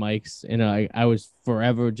all these mics, and I was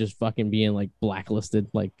forever just fucking being like blacklisted,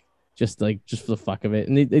 just for the fuck of it.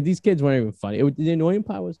 And these kids weren't even funny. The annoying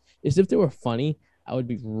part is if they were funny, I would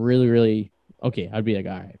be really, really okay. I'd be like,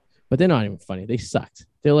 all right, but they're not even funny. They sucked.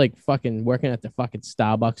 They're like fucking working at the fucking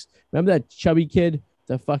Starbucks. Remember that chubby kid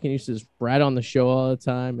that fucking used to just brat on the show all the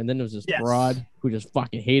time? And then there was this broad who just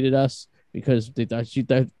fucking hated us because they thought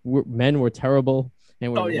men were terrible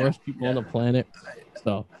and we're the worst people on the planet.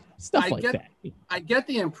 So stuff like that. I get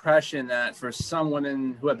the impression that for some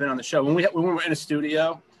women who have been on the show, when we were in a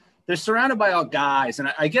studio, they're surrounded by all guys.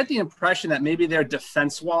 And I get the impression that maybe their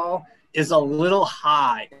defense wall is a little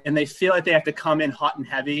high and they feel like they have to come in hot and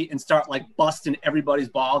heavy and start like busting everybody's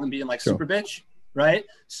balls and being like super bitch. Right.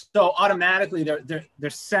 So automatically their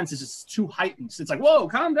sense is just too heightened. So it's like, whoa,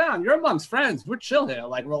 calm down. You're amongst friends. We're chill here.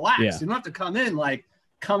 Like, relax. Yeah. You don't have to come in like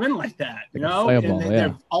that, you know? And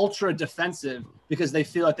they're ultra defensive because they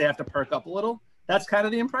feel like they have to perk up a little. That's kind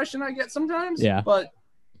of the impression I get sometimes. Yeah. But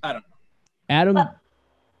I don't know.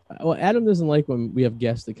 Adam doesn't like when we have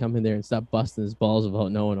guests that come in there and stop busting his balls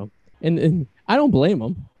without knowing them. And I don't blame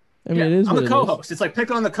him. I mean, it is. I'm the co-host. It's like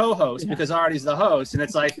picking on the co-host because Arty's the host, and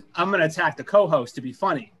it's like I'm gonna attack the co-host to be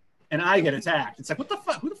funny, and I get attacked. It's like, what the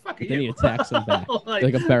fuck? Who the fuck are you? Then he attacks him back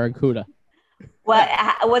like a barracuda.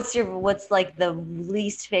 What's like the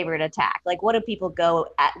least favorite attack? Like, what do people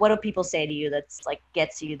say to you that's like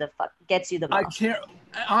gets you the most? I can't.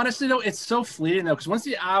 Honestly, though, it's so fleeting though, because once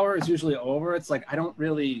the hour is usually over, it's like I don't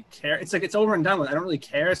really care. It's like it's over and done with. I don't really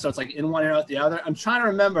care. So it's like in one ear out the other. I'm trying to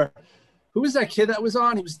remember. Who was that kid that was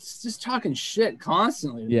on? He was just talking shit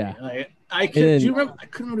constantly. Yeah. Like I couldn't remember what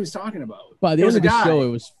he was talking about. But the end of the show, it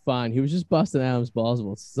was fun. He was just busting Adam's balls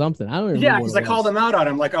about something. I don't remember. Yeah, because I called him out on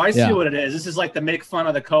him. Like, oh, I see what it is. This is like the make fun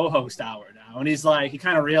of the co-host hour now. And he's like, he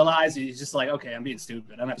kind of realized he's just like, okay, I'm being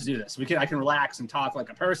stupid. I don't have to do this. I can relax and talk like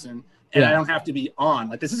a person, and I don't have to be on.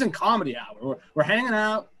 Like, this isn't comedy hour. We're hanging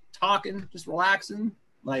out, talking, just relaxing.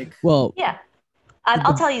 Like, well, yeah.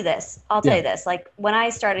 I'll tell you this. Like when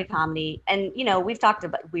I started comedy, and we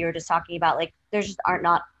were just talking about like there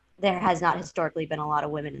has not historically been a lot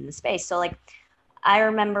of women in the space. So like I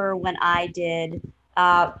remember when I did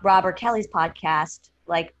Robert Kelly's podcast,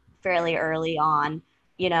 like fairly early on,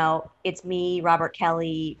 it's me, Robert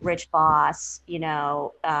Kelly, Rich Voss,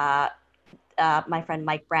 my friend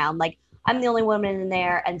Mike Brown. Like I'm the only woman in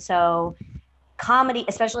there, and so comedy,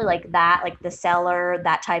 especially like that, like the Cellar,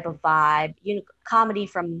 that type of vibe, comedy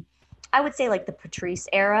from, I would say like the Patrice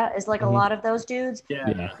era is like a lot of those dudes.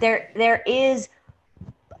 Yeah. There is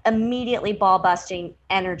immediately ball busting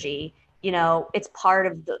energy. It's part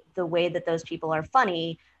of the way that those people are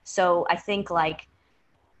funny. So I think I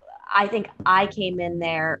came in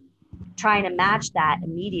there trying to match that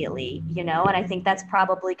immediately, and I think that's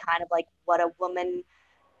probably kind of like what a woman,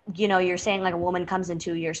 you're saying like a woman comes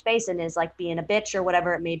into your space and is like being a bitch or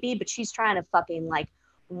whatever it may be, but she's trying to fucking like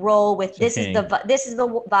roll with this is the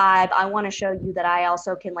vibe. I want to show you that I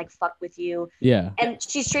also can like fuck with you. Yeah. And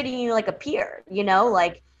she's treating you like a peer,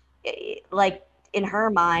 like in her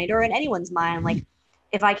mind or in anyone's mind. Like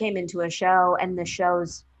if I came into a show and the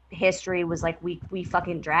show's history was like, we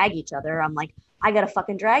fucking drag each other. I'm like, I got to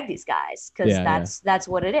fucking drag these guys. Cause that's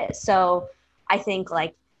what it is. So I think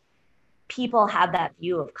like, people have that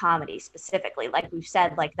view of comedy specifically. Like we've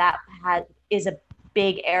said, like that is a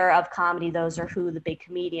big era of comedy. Those are who the big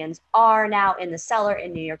comedians are now in the Cellar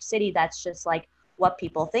in New York City. That's just like what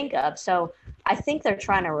people think of. So I think they're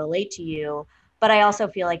trying to relate to you. But I also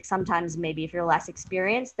feel like sometimes maybe if you're less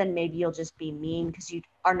experienced, then maybe you'll just be mean because you're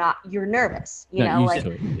nervous, you're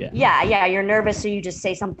nervous. So you just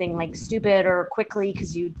say something like stupid or quickly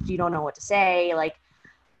because you don't know what to say. Like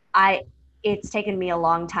it's taken me a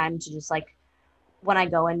long time to just like when I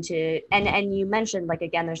go into and you mentioned like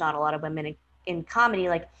again there's not a lot of women in comedy.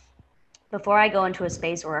 Like before I go into a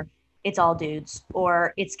space where it's all dudes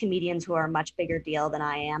or it's comedians who are a much bigger deal than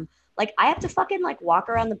I am, like I have to fucking like walk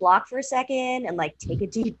around the block for a second and like take a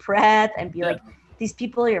deep breath and be like, these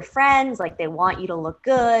people are your friends, like they want you to look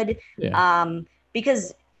good.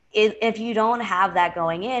 Because if you don't have that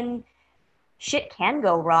going in, shit can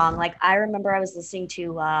go wrong. Like I remember I was listening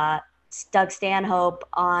to Doug Stanhope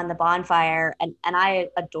on the Bonfire, and I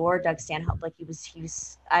adore Doug Stanhope. Like he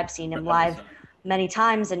was I've seen him live many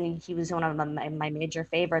times, and he was one of my major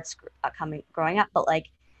favorites growing up. But like,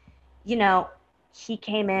 you know, he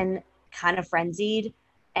came in kind of frenzied,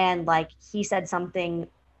 and like he said something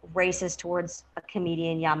racist towards a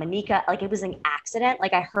comedian, Yamanika. Like it was an accident.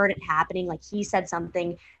 Like I heard it happening. Like he said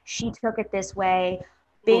something, she took it this way.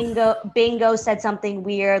 Bingo said something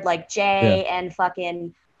weird, like Jay and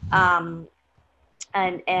fucking oh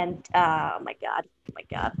my god,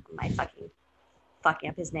 am I fucking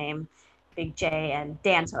up his name? Big J and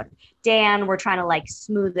Dan. So Dan were trying to like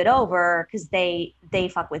smooth it over because they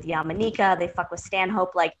fuck with Yamanika, they fuck with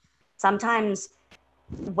Stanhope. Like sometimes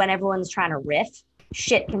when everyone's trying to riff,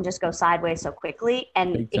 shit can just go sideways so quickly,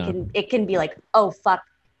 and it can be like, oh fuck,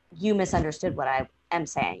 you misunderstood what I am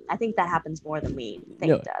saying. I think that happens more than we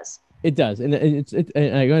think it does. It does, and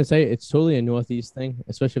I gotta say, it's totally a Northeast thing,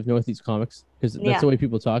 especially with Northeast comics, because that's the way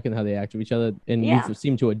people talk and how they act with each other. And you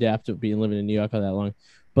seem to adapt to living in New York all that long.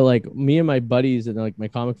 But like me and my buddies and like my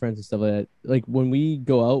comic friends and stuff like that, like when we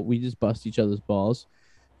go out, we just bust each other's balls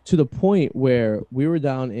to the point where we were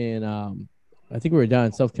down in I think we were down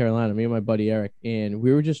in South Carolina, me and my buddy Eric, and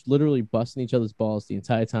we were just literally busting each other's balls the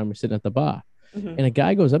entire time we're sitting at the bar. Mm-hmm. And a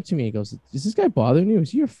guy goes up to me and goes, "Is this guy bothering you?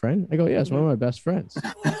 Is he your friend?" I go, "Yeah, it's one of my best friends."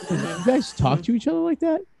 You guys talk to each other like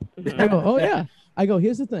that? I go, "Oh yeah." I go,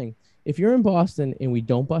 "Here's the thing. If you're in Boston and we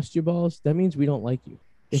don't bust your balls, that means we don't like you.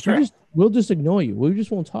 If we'll just ignore you. We just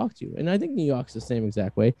won't talk to you." And I think New York's the same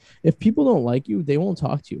exact way. If people don't like you, they won't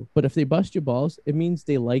talk to you. But if they bust your balls, it means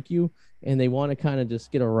they like you and they want to kind of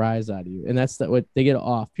just get a rise out of you. And that's what they get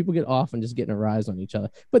off. People get off and just getting a rise on each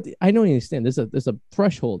other. But I know you understand. There's a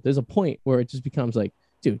threshold. There's a point where it just becomes like,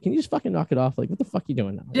 dude, can you just fucking knock it off? Like, what the fuck are you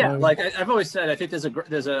doing now? Yeah, like I've always said, I think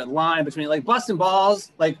there's a line between like busting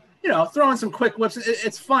balls, like, you know, throwing some quick whips.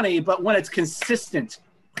 It's funny, but when it's consistent,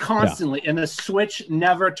 constantly, and the switch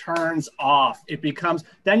never turns off,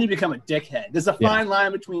 then you become a dickhead. There's a fine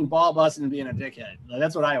line between ball busting and being a dickhead. Like,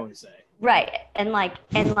 that's what I always say. Right. And like,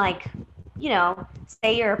 you know,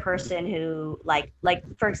 say you're a person who like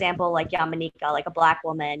for example, like Yamanika, like a black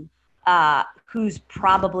woman, who's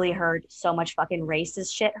probably heard so much fucking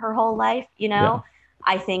racist shit her whole life, you know?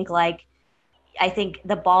 I think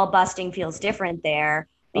the ball busting feels different there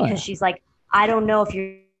because she's like, I don't know if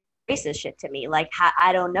you're racist shit to me. Like,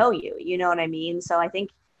 I don't know you. You know what I mean? So I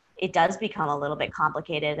think it does become a little bit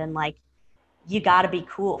complicated, and like, you got to be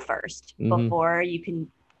cool first before you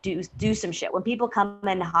can do some shit. When people come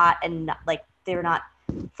in hot and like they're not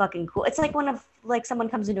fucking cool, it's like when someone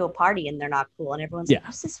comes into a party and they're not cool, and everyone's like,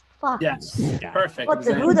 "Who's this fuck?" Yes, perfect.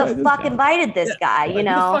 Who the fuck invited this guy? You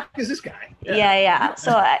know? Who the fuck is this guy? Yeah.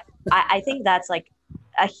 So I think that's like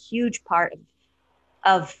a huge part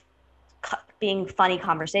of being funny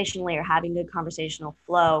conversationally or having good conversational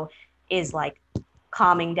flow is like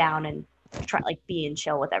calming down and being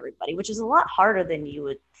chill with everybody, which is a lot harder than you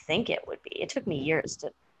would think it would be. It took me years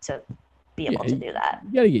to be able to do that.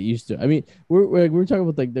 You gotta get used to it. I mean, we're talking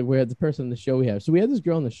about like we had the person in the show we have. So we had this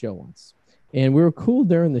girl on the show once, and we were cool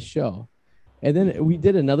during the show, and then we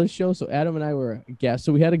did another show. So Adam and I were guests.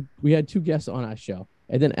 So we had two guests on our show,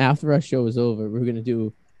 and then after our show was over, we were gonna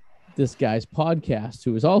do this guy's podcast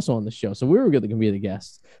who was also on the show. So we were going to be the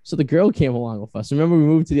guests. So the girl came along with us. Remember, we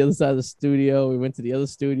moved to the other side of the studio. We went to the other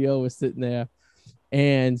studio. We're sitting there,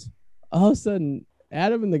 and all of a sudden,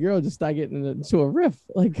 Adam and the girl just started getting into a riff.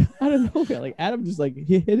 Like, I don't know. Like, Adam just like,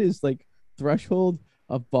 he hit his like threshold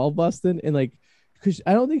of ball busting. And like, because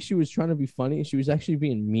I don't think she was trying to be funny. She was actually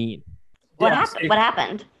being mean. What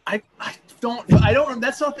happened? I don't,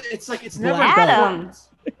 that's not, it's like, it's never Adam.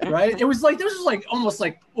 Right? It was like, this was like almost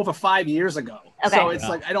like over 5 years ago. Okay. So it's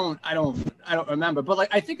like, I don't remember, but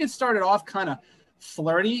like, I think it started off kind of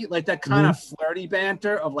flirty, like that kind of flirty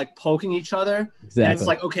banter of like poking each other. Exactly. And it's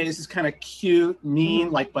like, okay, this is kind of cute,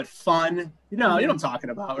 mean, like, but fun. You know what I'm talking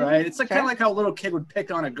about, right? It's like kind of like how a little kid would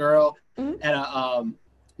pick on a girl at a,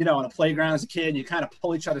 you know, on a playground as a kid, and you kind of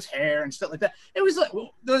pull each other's hair and stuff like that. It was like,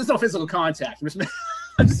 there was no physical contact. I'm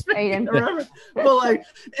just making it remember. But like,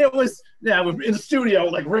 it was, we're in the studio,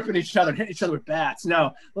 like ripping each other, hitting each other with bats.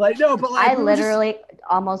 But like, I literally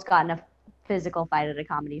almost got in a physical fight at a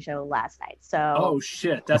comedy show last night. So oh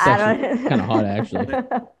shit, that's actually kind of hot actually.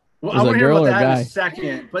 Well, I want to hear about that in a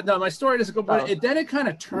second, but no, my story doesn't go. But then it kind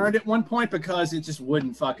of turned at one point because it just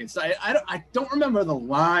wouldn't fucking. So I don't remember the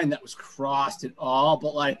line that was crossed at all.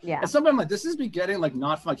 But like, at some point, I'm like, this is getting like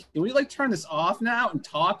not fucking. Can we like turn this off now and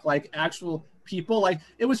talk like actual people? Like,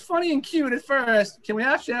 it was funny and cute at first. Can we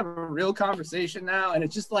actually have a real conversation now? And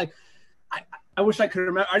it's just like, I wish I could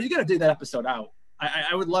remember. Are you gonna dig that episode out?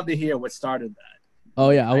 I would love to hear what started that. Oh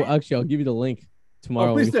yeah, I'll give you the link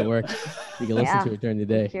tomorrow when you get to work. You can listen Yeah. to it during the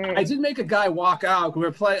day. I did make a guy walk out.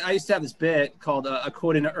 I used to have this bit called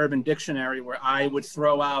According to Urban Dictionary, where I would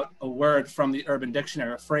throw out a word from the Urban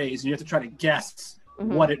Dictionary, a phrase, and you have to try to guess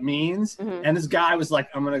what it means. And this guy was like,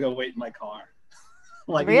 "I'm gonna go wait in my car."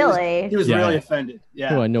 Like really? He was really offended.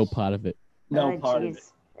 Yeah. Oh, no part of it. No part of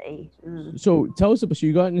it. So tell us about. So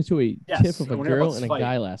you got into a tiff of a we're girl about to and a fight.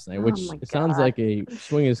 guy last night, which it sounds like a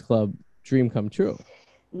swingers club dream come true.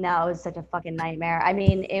 No, it was such a fucking nightmare. I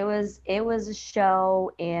mean, it was a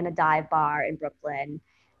show in a dive bar in Brooklyn,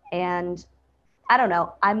 and I don't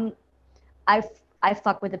know. I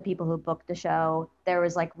fuck with the people who booked the show. There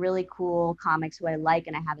was like really cool comics who I like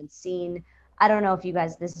and I haven't seen. I don't know if you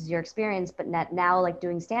guys, this is your experience, but now like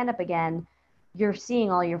doing stand up again, you're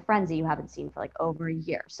seeing all your friends that you haven't seen for like over a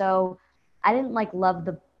year. So I didn't like love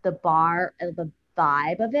the bar, the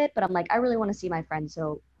vibe of it, but I'm like, I really want to see my friends.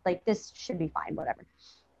 So like this should be fine, whatever.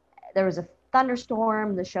 There was a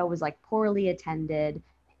thunderstorm. The show was like poorly attended.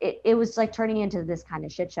 It was like turning into this kind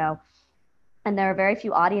of shit show. And there are very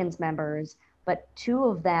few audience members, but two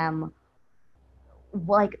of them,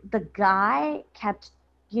 like the guy kept,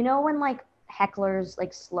 you know, when like hecklers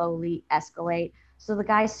like slowly escalate. So the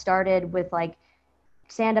guy started with like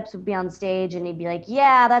stand-ups would be on stage and he'd be like,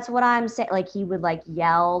 yeah, that's what I'm saying. Like he would like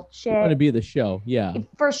yell shit. Want to be the show. Yeah.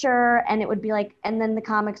 For sure. And it would be like, and then the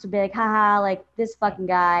comics would be like, haha, like this fucking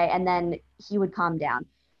guy. And then he would calm down.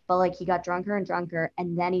 But like he got drunker and drunker.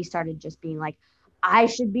 And then he started just being like, I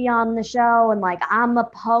should be on the show. And like, I'm a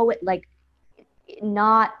poet, like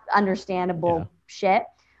not understandable shit.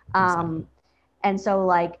 Exactly. And so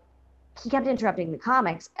like, he kept interrupting the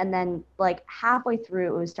comics. And then like halfway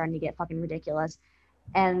through, it was starting to get fucking ridiculous.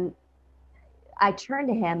 And I turned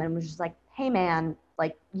to him and was just like, hey man,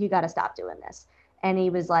 like you got to stop doing this. And he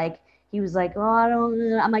was like,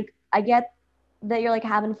 oh, I'm like, I get that you're like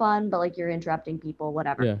having fun, but like you're interrupting people,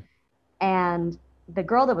 whatever. Yeah. And the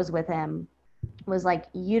girl that was with him was like,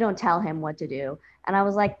 you don't tell him what to do. And I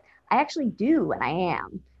was like, I actually do. And I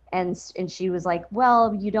am. And she was like,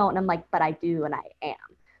 well, you don't. And I'm like, but I do. And I am.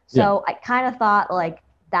 So I kind of thought like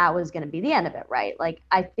that was going to be the end of it. Right. Like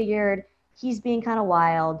I figured he's being kind of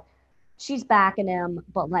wild. She's backing him,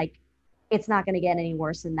 but like, it's not going to get any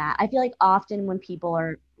worse than that. I feel like often when people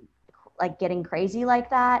are like getting crazy like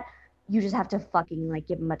that, you just have to fucking like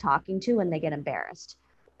give them a talking to and they get embarrassed.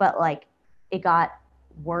 But like it got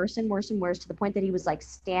worse and worse and worse to the point that he was like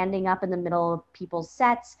standing up in the middle of people's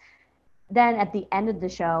sets. Then at the end of the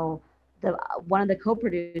show, one of the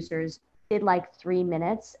co-producers did like 3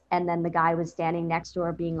 minutes. And then the guy was standing next to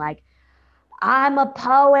her being like, I'm a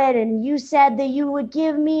poet and you said that you would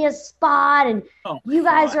give me a spot and you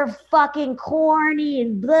guys are fucking corny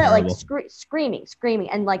and blah, like screaming.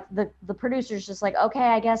 And like the producer's just like, okay,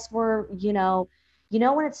 I guess we're, you know,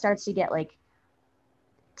 when it starts to get like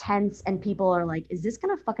tense and people are like, is this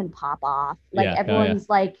going to fucking pop off? Like everyone's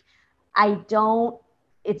like,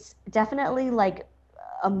 it's definitely like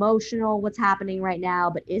emotional what's happening right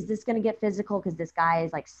now, but is this going to get physical? Because this guy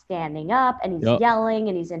is like standing up and he's yelling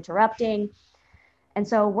and he's interrupting. And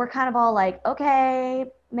so we're kind of all like, okay,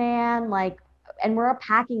 man, like, and we're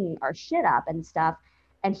packing our shit up and stuff.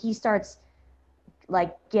 And he starts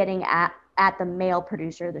like getting at the male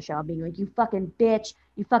producer of the show, being like, you fucking bitch.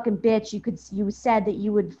 You said that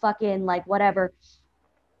you would fucking like whatever.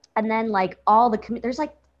 And then like there's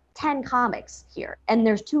like 10 comics here and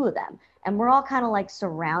there's 2 of them. And we're all kind of like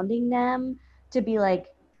surrounding them to be like,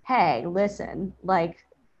 hey, listen, like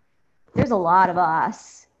there's a lot of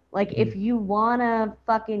us. Like, if you want to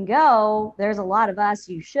fucking go, there's a lot of us.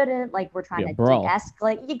 You shouldn't. Like, we're trying to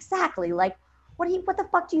de-escalate. Exactly. Like, what the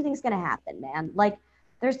fuck do you think is going to happen, man? Like,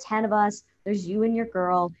 there's 10 of us. There's you and your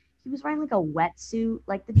girl. He was wearing like a wetsuit.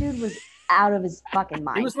 Like, the dude was out of his fucking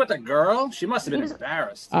mind. He was with a girl? She must have been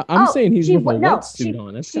embarrassed. I'm saying he's with a wetsuit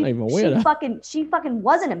on. That's not even weird. She fucking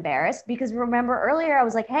wasn't embarrassed because remember earlier I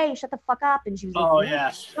was like, hey, shut the fuck up. And she was like, oh,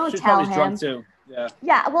 yeah. Don't tell him. Drunk too.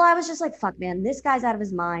 Yeah. Well, I was just like, fuck, man, this guy's out of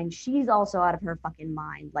his mind. She's also out of her fucking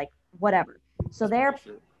mind. Like, whatever. So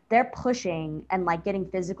they're pushing and like getting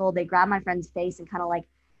physical. They grabbed my friend's face and kind of like,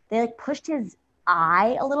 they like pushed his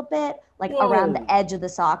eye a little bit, like around the edge of the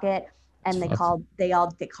socket. And they called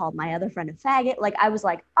my other friend a faggot. Like, I was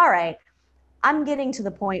like, all right, I'm getting to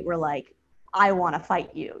the point where like, I want to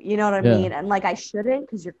fight you. You know what I mean? And like, I shouldn't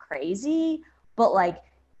because you're crazy. But like,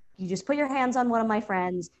 you just put your hands on one of my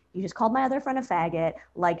friends. You just called my other friend a faggot.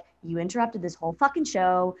 Like, you interrupted this whole fucking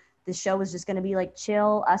show. This show was just going to be like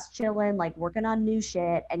us chilling, like working on new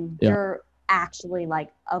shit. And you're actually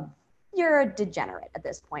like you're a degenerate at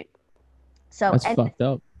this point. So that's fucked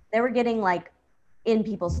up. They were getting like in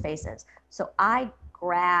people's faces. So I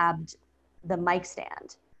grabbed the mic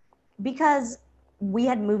stand because we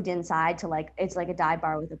had moved inside to like, it's like a dive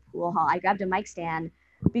bar with a pool hall. I grabbed a mic stand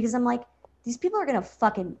because I'm like, these people are gonna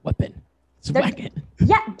fucking weapon.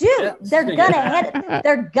 Yeah, dude, they're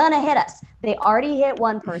gonna hit us. They already hit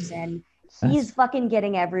one person. He's fucking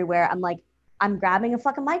getting everywhere. I'm like, I'm grabbing a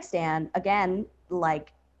fucking mic stand again.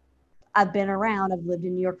 Like, I've been around. I've lived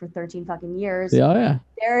in New York for 13 fucking years. Yeah.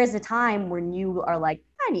 There is a time when you are like,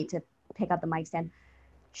 I need to pick up the mic stand.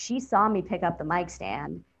 She saw me pick up the mic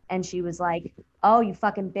stand and she was like, oh, you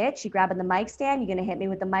fucking bitch. You grabbing the mic stand? You gonna hit me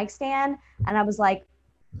with the mic stand? And I was like,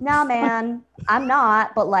 nah, man, I'm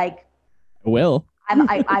not. But like, I will.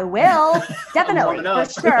 I will definitely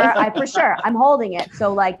for sure. I'm holding it.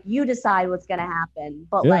 So like, you decide what's gonna happen.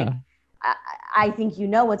 But like, I think you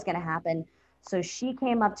know what's gonna happen. So she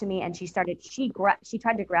came up to me and she tried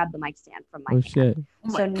to grab the mic stand from my hand. Shit.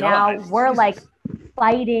 So now we're like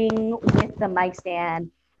fighting with the mic stand,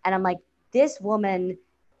 and I'm like, this woman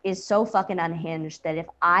is so fucking unhinged that if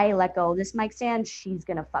I let go of this mic stand, she's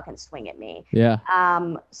gonna fucking swing at me. Yeah.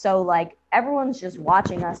 So like everyone's just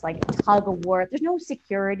watching us like tug of war. There's no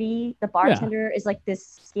security. The bartender is like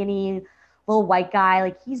this skinny little white guy.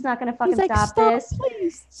 Like he's not gonna fucking stop this.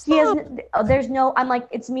 Please, stop. He hasn't. There's no. I'm like,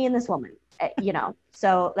 it's me and this woman. You know.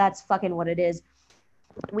 So that's fucking what it is.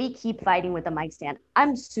 We keep fighting with the mic stand.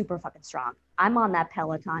 I'm super fucking strong. I'm on that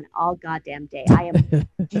Peloton all goddamn day. I am.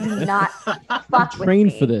 Do not fuck with me.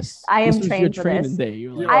 Trained for this. I am trained for this. Day.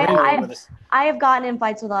 Like, I have gotten in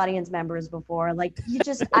fights with audience members before. Like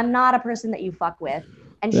I'm not a person that you fuck with.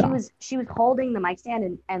 And she was holding the mic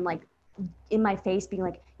stand and like in my face being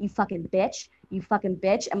like, you fucking bitch.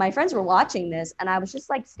 And my friends were watching this and I was just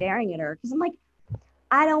like staring at her because I'm like,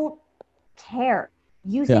 I don't care.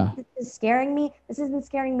 You think this is scaring me? This isn't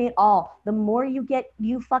scaring me at all. The more you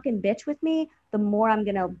fucking bitch with me, the more I'm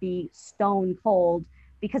going to be stone cold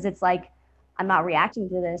because it's like, I'm not reacting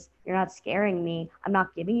to this. You're not scaring me. I'm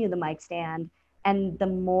not giving you the mic stand. And the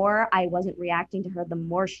more I wasn't reacting to her, the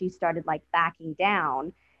more she started like backing down.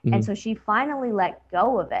 Mm-hmm. And so she finally let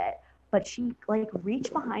go of it, but she like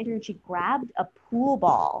reached behind her and she grabbed a pool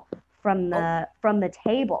ball from the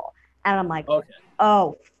table. And I'm like,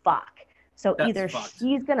 oh, fuck. So either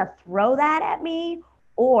she's going to throw that at me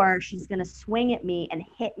or she's going to swing at me and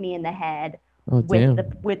hit me in the head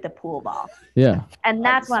with the pool ball. Yeah. And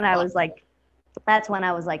that's when I was like,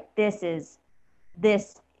 this is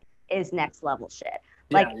next level shit.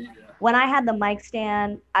 Like when I had the mic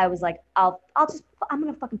stand, I was like, I'm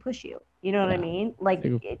going to fucking push you. You know what I mean? Like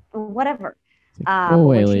whatever. Go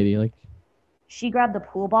away, lady. Like she grabbed the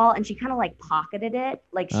pool ball and she kind of like pocketed it.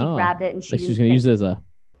 Like she grabbed it and she was going to use it as a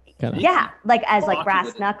like as like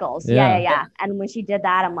brass knuckles. Yeah. And when she did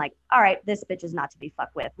that, I'm like, all right, this bitch is not to be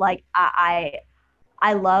fucked with. Like I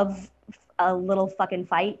love a little fucking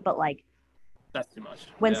fight, but like that's too much.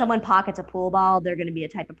 When someone pockets a pool ball, they're gonna be a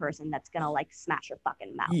type of person that's gonna like smash your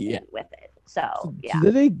fucking mouth with it. So yeah.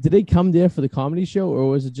 So did they come there for the comedy show, or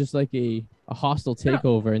was it just like a hostile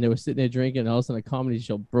takeover and they were sitting there drinking and all of a sudden a comedy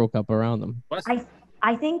show broke up around them?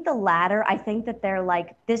 I think the latter. I think that they're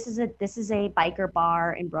like, this is a biker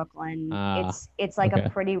bar in Brooklyn. It's like a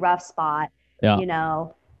pretty rough spot, you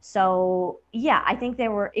know? So yeah, I think it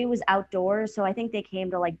was outdoors. So I think they came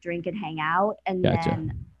to like drink and hang out. And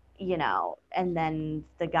then, you know, and then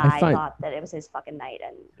the guy thought that it was his fucking night.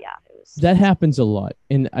 And it was. That happens a lot.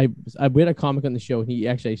 And we had a comic on the show and he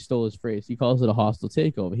actually stole his phrase. He calls it a hostile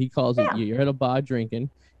takeover. He calls it, you're at a bar drinking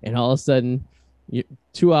and all of a sudden,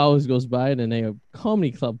 2 hours goes by and then a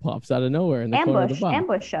comedy club pops out of nowhere in the corner of the bar.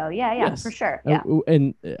 Ambush show. Yeah, for sure. Yeah.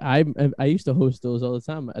 And I used to host those all the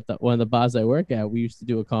time at one of the bars I work at. We used to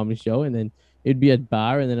do a comedy show and then it'd be a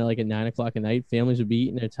bar and then like at 9 o'clock at night, families would be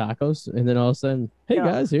eating their tacos and then all of a sudden, hey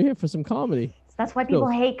guys, you're here for some comedy. That's why people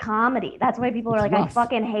hate comedy. That's why people are like, rough. I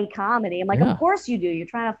fucking hate comedy. I'm like, of course you do. You're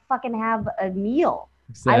trying to fucking have a meal.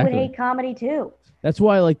 Exactly. I would hate comedy too. That's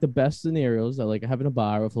why I like the best scenarios are like having a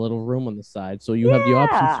bar with a little room on the side. So you have the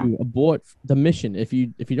option to abort the mission. If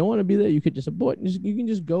you don't want to be there, you could just abort. You can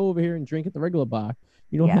just go over here and drink at the regular bar.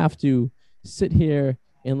 You don't have to sit here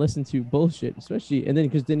and listen to bullshit, especially. And then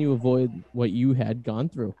because then you avoid what you had gone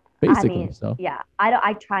through, basically.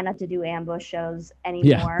 I try not to do ambush shows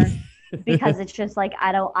anymore because it's just like,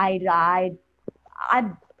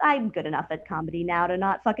 I'm good enough at comedy now to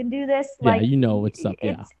not fucking do this. Like, you know what's up.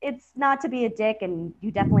 It's not to be a dick, and you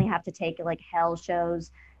definitely have to take like hell shows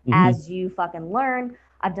as you fucking learn.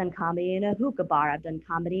 I've done comedy in a hookah bar. I've done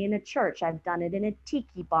comedy in a church. I've done it in a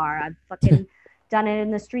tiki bar. I've fucking done it in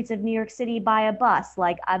the streets of New York City by a bus.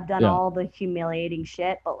 Like I've done all the humiliating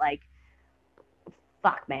shit, but like,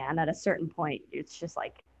 fuck, man, at a certain point, it's just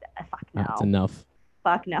like, fuck no. That's enough.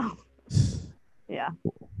 Fuck no. Yeah.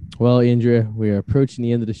 Well, Andrea, we are approaching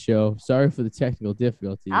the end of the show. Sorry for the technical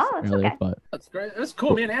difficulties earlier, okay. but that's great. It was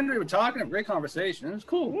cool. Me and Andrea were talking. A great conversation. It was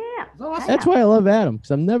cool. Yeah. It was awesome. That's why I love Adam,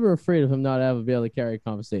 because I'm never afraid of him not having be able to carry a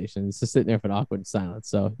conversation. He's just sitting there for an awkward silence.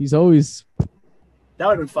 So he's always that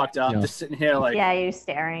would have been fucked up. Just sitting here like you're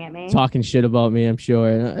staring at me, talking shit about me. I'm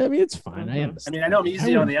sure. I mean, it's fine. I understand. I mean, I know I'm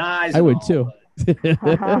easy on the eyes. I would too.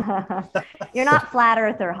 You're not flat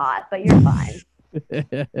earth or hot, but you're fine.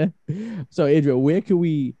 So, Andrea,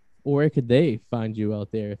 where could they find you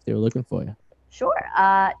out there if they were looking for you? Sure.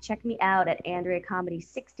 Check me out at Andrea Comedy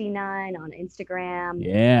 69 on Instagram.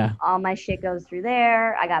 Yeah. All my shit goes through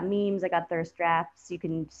there. I got memes. I got thirst traps. You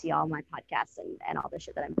can see all my podcasts and all the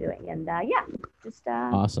shit that I'm doing. And just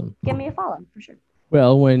awesome. Give me a follow for sure.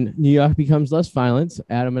 Well, when New York becomes less violent,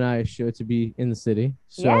 Adam and I are sure to be in the city.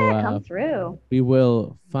 So come through. We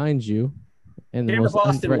will find you in the most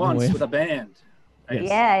Boston once way. With a band. Yes.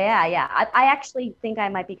 Yeah. I actually think I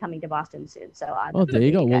might be coming to Boston soon. So there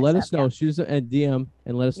you go. Well, let us know. Shoot us a DM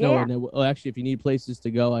and let us know. And then, actually, if you need places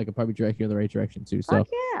to go, I could probably direct you in the right direction too. So, Thanks,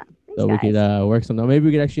 we could work something out. Maybe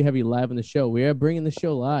we could actually have you live on the show. We are bringing the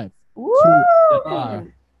show live.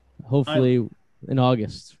 Hopefully in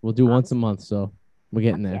August. We'll do once a month. So we're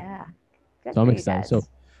getting there. Yeah. Good so I'm excited. So,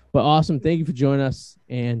 but awesome. Thank you for joining us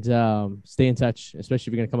and stay in touch,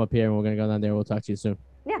 especially if you're going to come up here and we're going to go down there. We'll talk to you soon.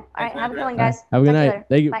 Yeah. All right. Have a good one, guys. Have a good night.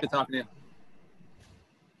 Thank you. Good talking to you.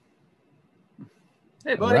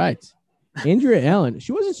 Hey, buddy. All right. Andrea Allan.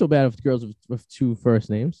 She wasn't so bad with girls with two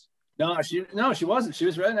first names. No, she wasn't. She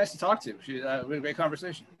was really nice to talk to. We had a great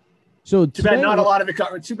conversation. So too bad not a lot of it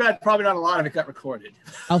got. Too bad probably not a lot of it got recorded.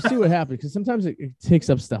 I'll see what happens because sometimes it takes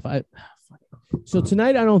up stuff. So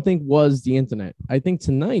tonight I don't think was the internet. I think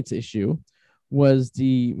tonight's issue was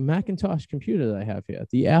the Macintosh computer that I have here,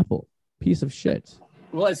 the Apple piece of shit.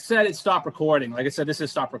 Well, it said it stopped recording. Like I said, this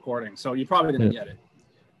is stop recording, so you probably didn't get it.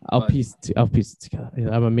 I'll piece it together.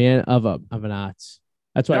 I'm a man of an art.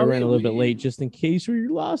 That's why I ran a little bit late, just in case we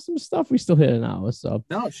lost some stuff. We still hit an hour, so.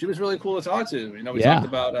 No, she was really cool to talk to. We talked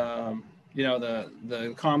about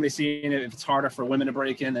the comedy scene. If it's harder for women to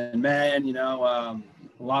break in than men, a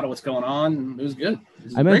lot of what's going on. It was good.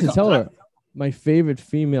 I meant to tell her my favorite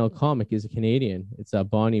female comic is a Canadian. It's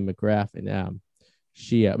Bonnie McGrath, and I'm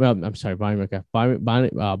sorry, Bonnie McGrath,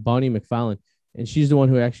 Bonnie McFarlane, and she's the one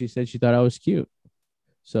who actually said she thought I was cute.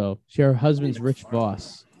 So her husband's Rich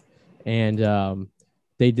Voss, and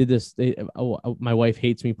they did this. My wife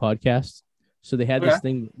hates me podcast. So they had this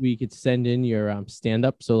thing we could send in your stand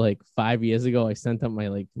up. So like 5 years ago, I sent up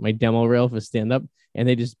my demo reel for stand up, and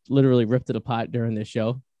they just literally ripped it apart during the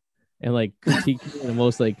show, and like critiqued it in the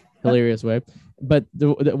most like hilarious way. But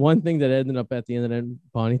the one thing that ended up at the end of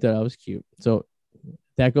it, Bonnie thought I was cute. So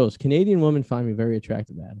that goes. Canadian women find me very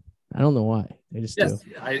attractive, Adam. I don't know why. They just do.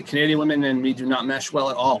 Canadian women and me do not mesh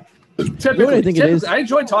well at all. You know what I think it is? I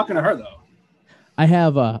enjoyed talking to her though. I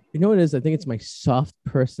have you know what it is? I think it's my soft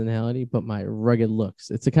personality, but my rugged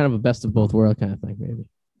looks. It's a kind of a best of both worlds kind of thing, maybe.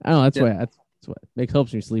 I don't know. That's what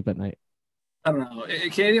helps me sleep at night. I don't know.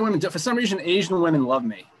 Canadian women, for some reason, Asian women love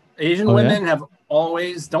me. Asian women have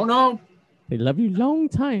always, don't know. They love you long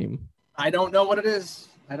time. I don't know what it is.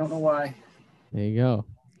 I don't know why. There you go.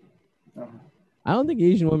 I don't think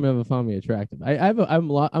Asian women ever found me attractive.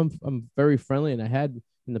 I'm very friendly, and I had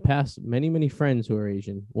in the past many friends who are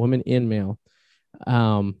Asian, women and male.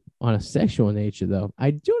 On a sexual nature, though,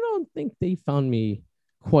 I don't think they found me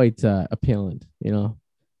quite appealing. Maybe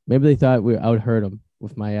they thought I would hurt them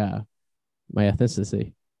with my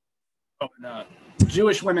ethnicity. Oh, no.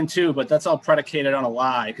 Jewish women too, but that's all predicated on a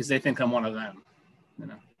lie because they think I'm one of them.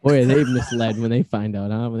 Boy, they misled when they find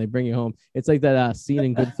out, huh? When they bring you home, it's like that scene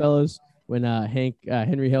in Goodfellas when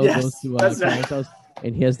Henry Hill goes to Karen's house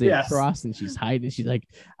and he has the cross and she's hiding. She's like,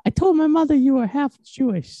 "I told my mother you were half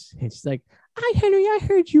Jewish," and she's like, "Hi, Henry, I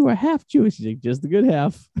heard you were half Jewish." She's like, "Just a good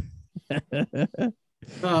half."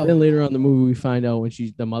 Then later on in the movie, we find out when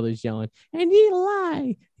the mother's yelling, "And he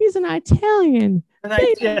lie, he's an Italian." An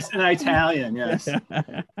Italian, yes.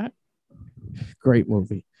 Great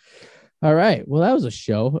movie. All right, well, that was a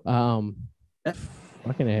show.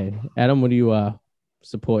 Fucking A. Adam, what are you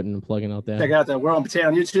supporting and plugging out there? Check out the World and Potato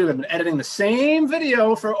on YouTube. I've been editing the same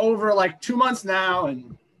video for over like 2 months now,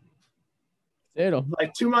 and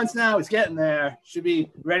like 2 months now, it's getting there. Should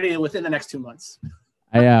be ready within the next 2 months.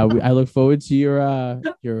 I look forward to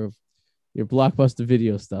your blockbuster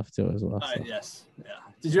video stuff too as well. So. Yes, yeah.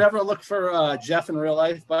 Did you ever look for Jeff in real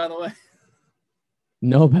life? By the way,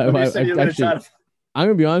 no, but I'm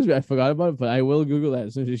gonna be honest with you, I forgot about it, but I will Google that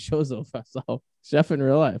as soon as it shows up. So Jeff in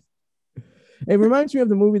real life. It reminds me of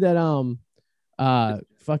the movie that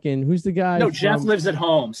fucking who's the guy? No, Jeff Lives at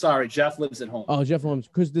Home. Sorry, Jeff Lives at Home. Oh, Jeff Holmes,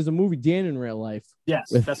 because there's a movie Dan in Real Life. Yes,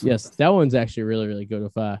 that one's actually really, really good.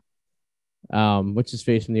 With what's his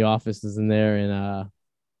face from The Office is in there,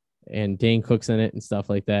 and Dane Cook's in it and stuff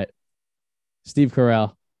like that. Steve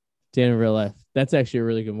Carell, Dan in Real Life. That's actually a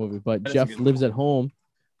really good movie. But Jeff Lives at Home,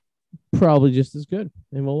 probably just as good.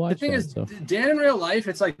 And we'll watch. The thing is, Dan in Real Life,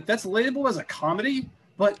 it's like that's labeled as a comedy,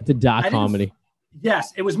 but it's a doc comedy.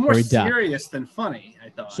 Yes, it was more serious than funny, I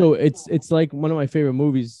thought. So it's like one of my favorite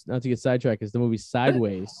movies, not to get sidetracked, is the movie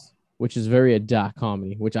Sideways, which is very a doc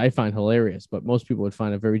comedy, which I find hilarious, but most people would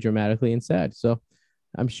find it very dramatically and sad. So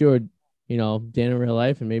I'm sure, Dan in Real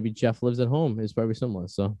Life and maybe Jeff Lives at Home is probably similar.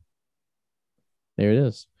 So there it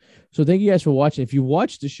is. So thank you guys for watching. If you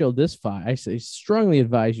watched the show this far, I strongly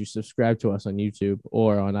advise you subscribe to us on YouTube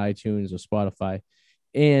or on iTunes or Spotify.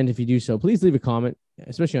 And if you do so, please leave a comment,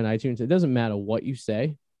 especially on iTunes. It doesn't matter what you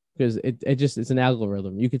say because it's an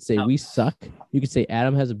algorithm. You could say we suck. You could say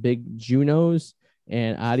Adam has a big Jew nose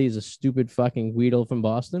and Arty is a stupid fucking Weedle from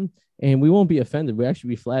Boston. And we won't be offended. We'll actually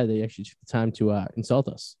be flattered that you actually took the time to insult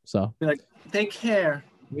us. So be like, they care.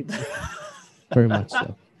 Very much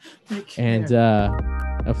so. And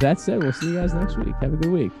with that said, we'll see you guys next week. Have a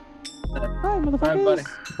good week. Bye, motherfuckers. Bye, buddy.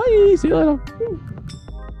 Bye. See you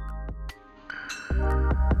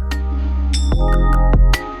later.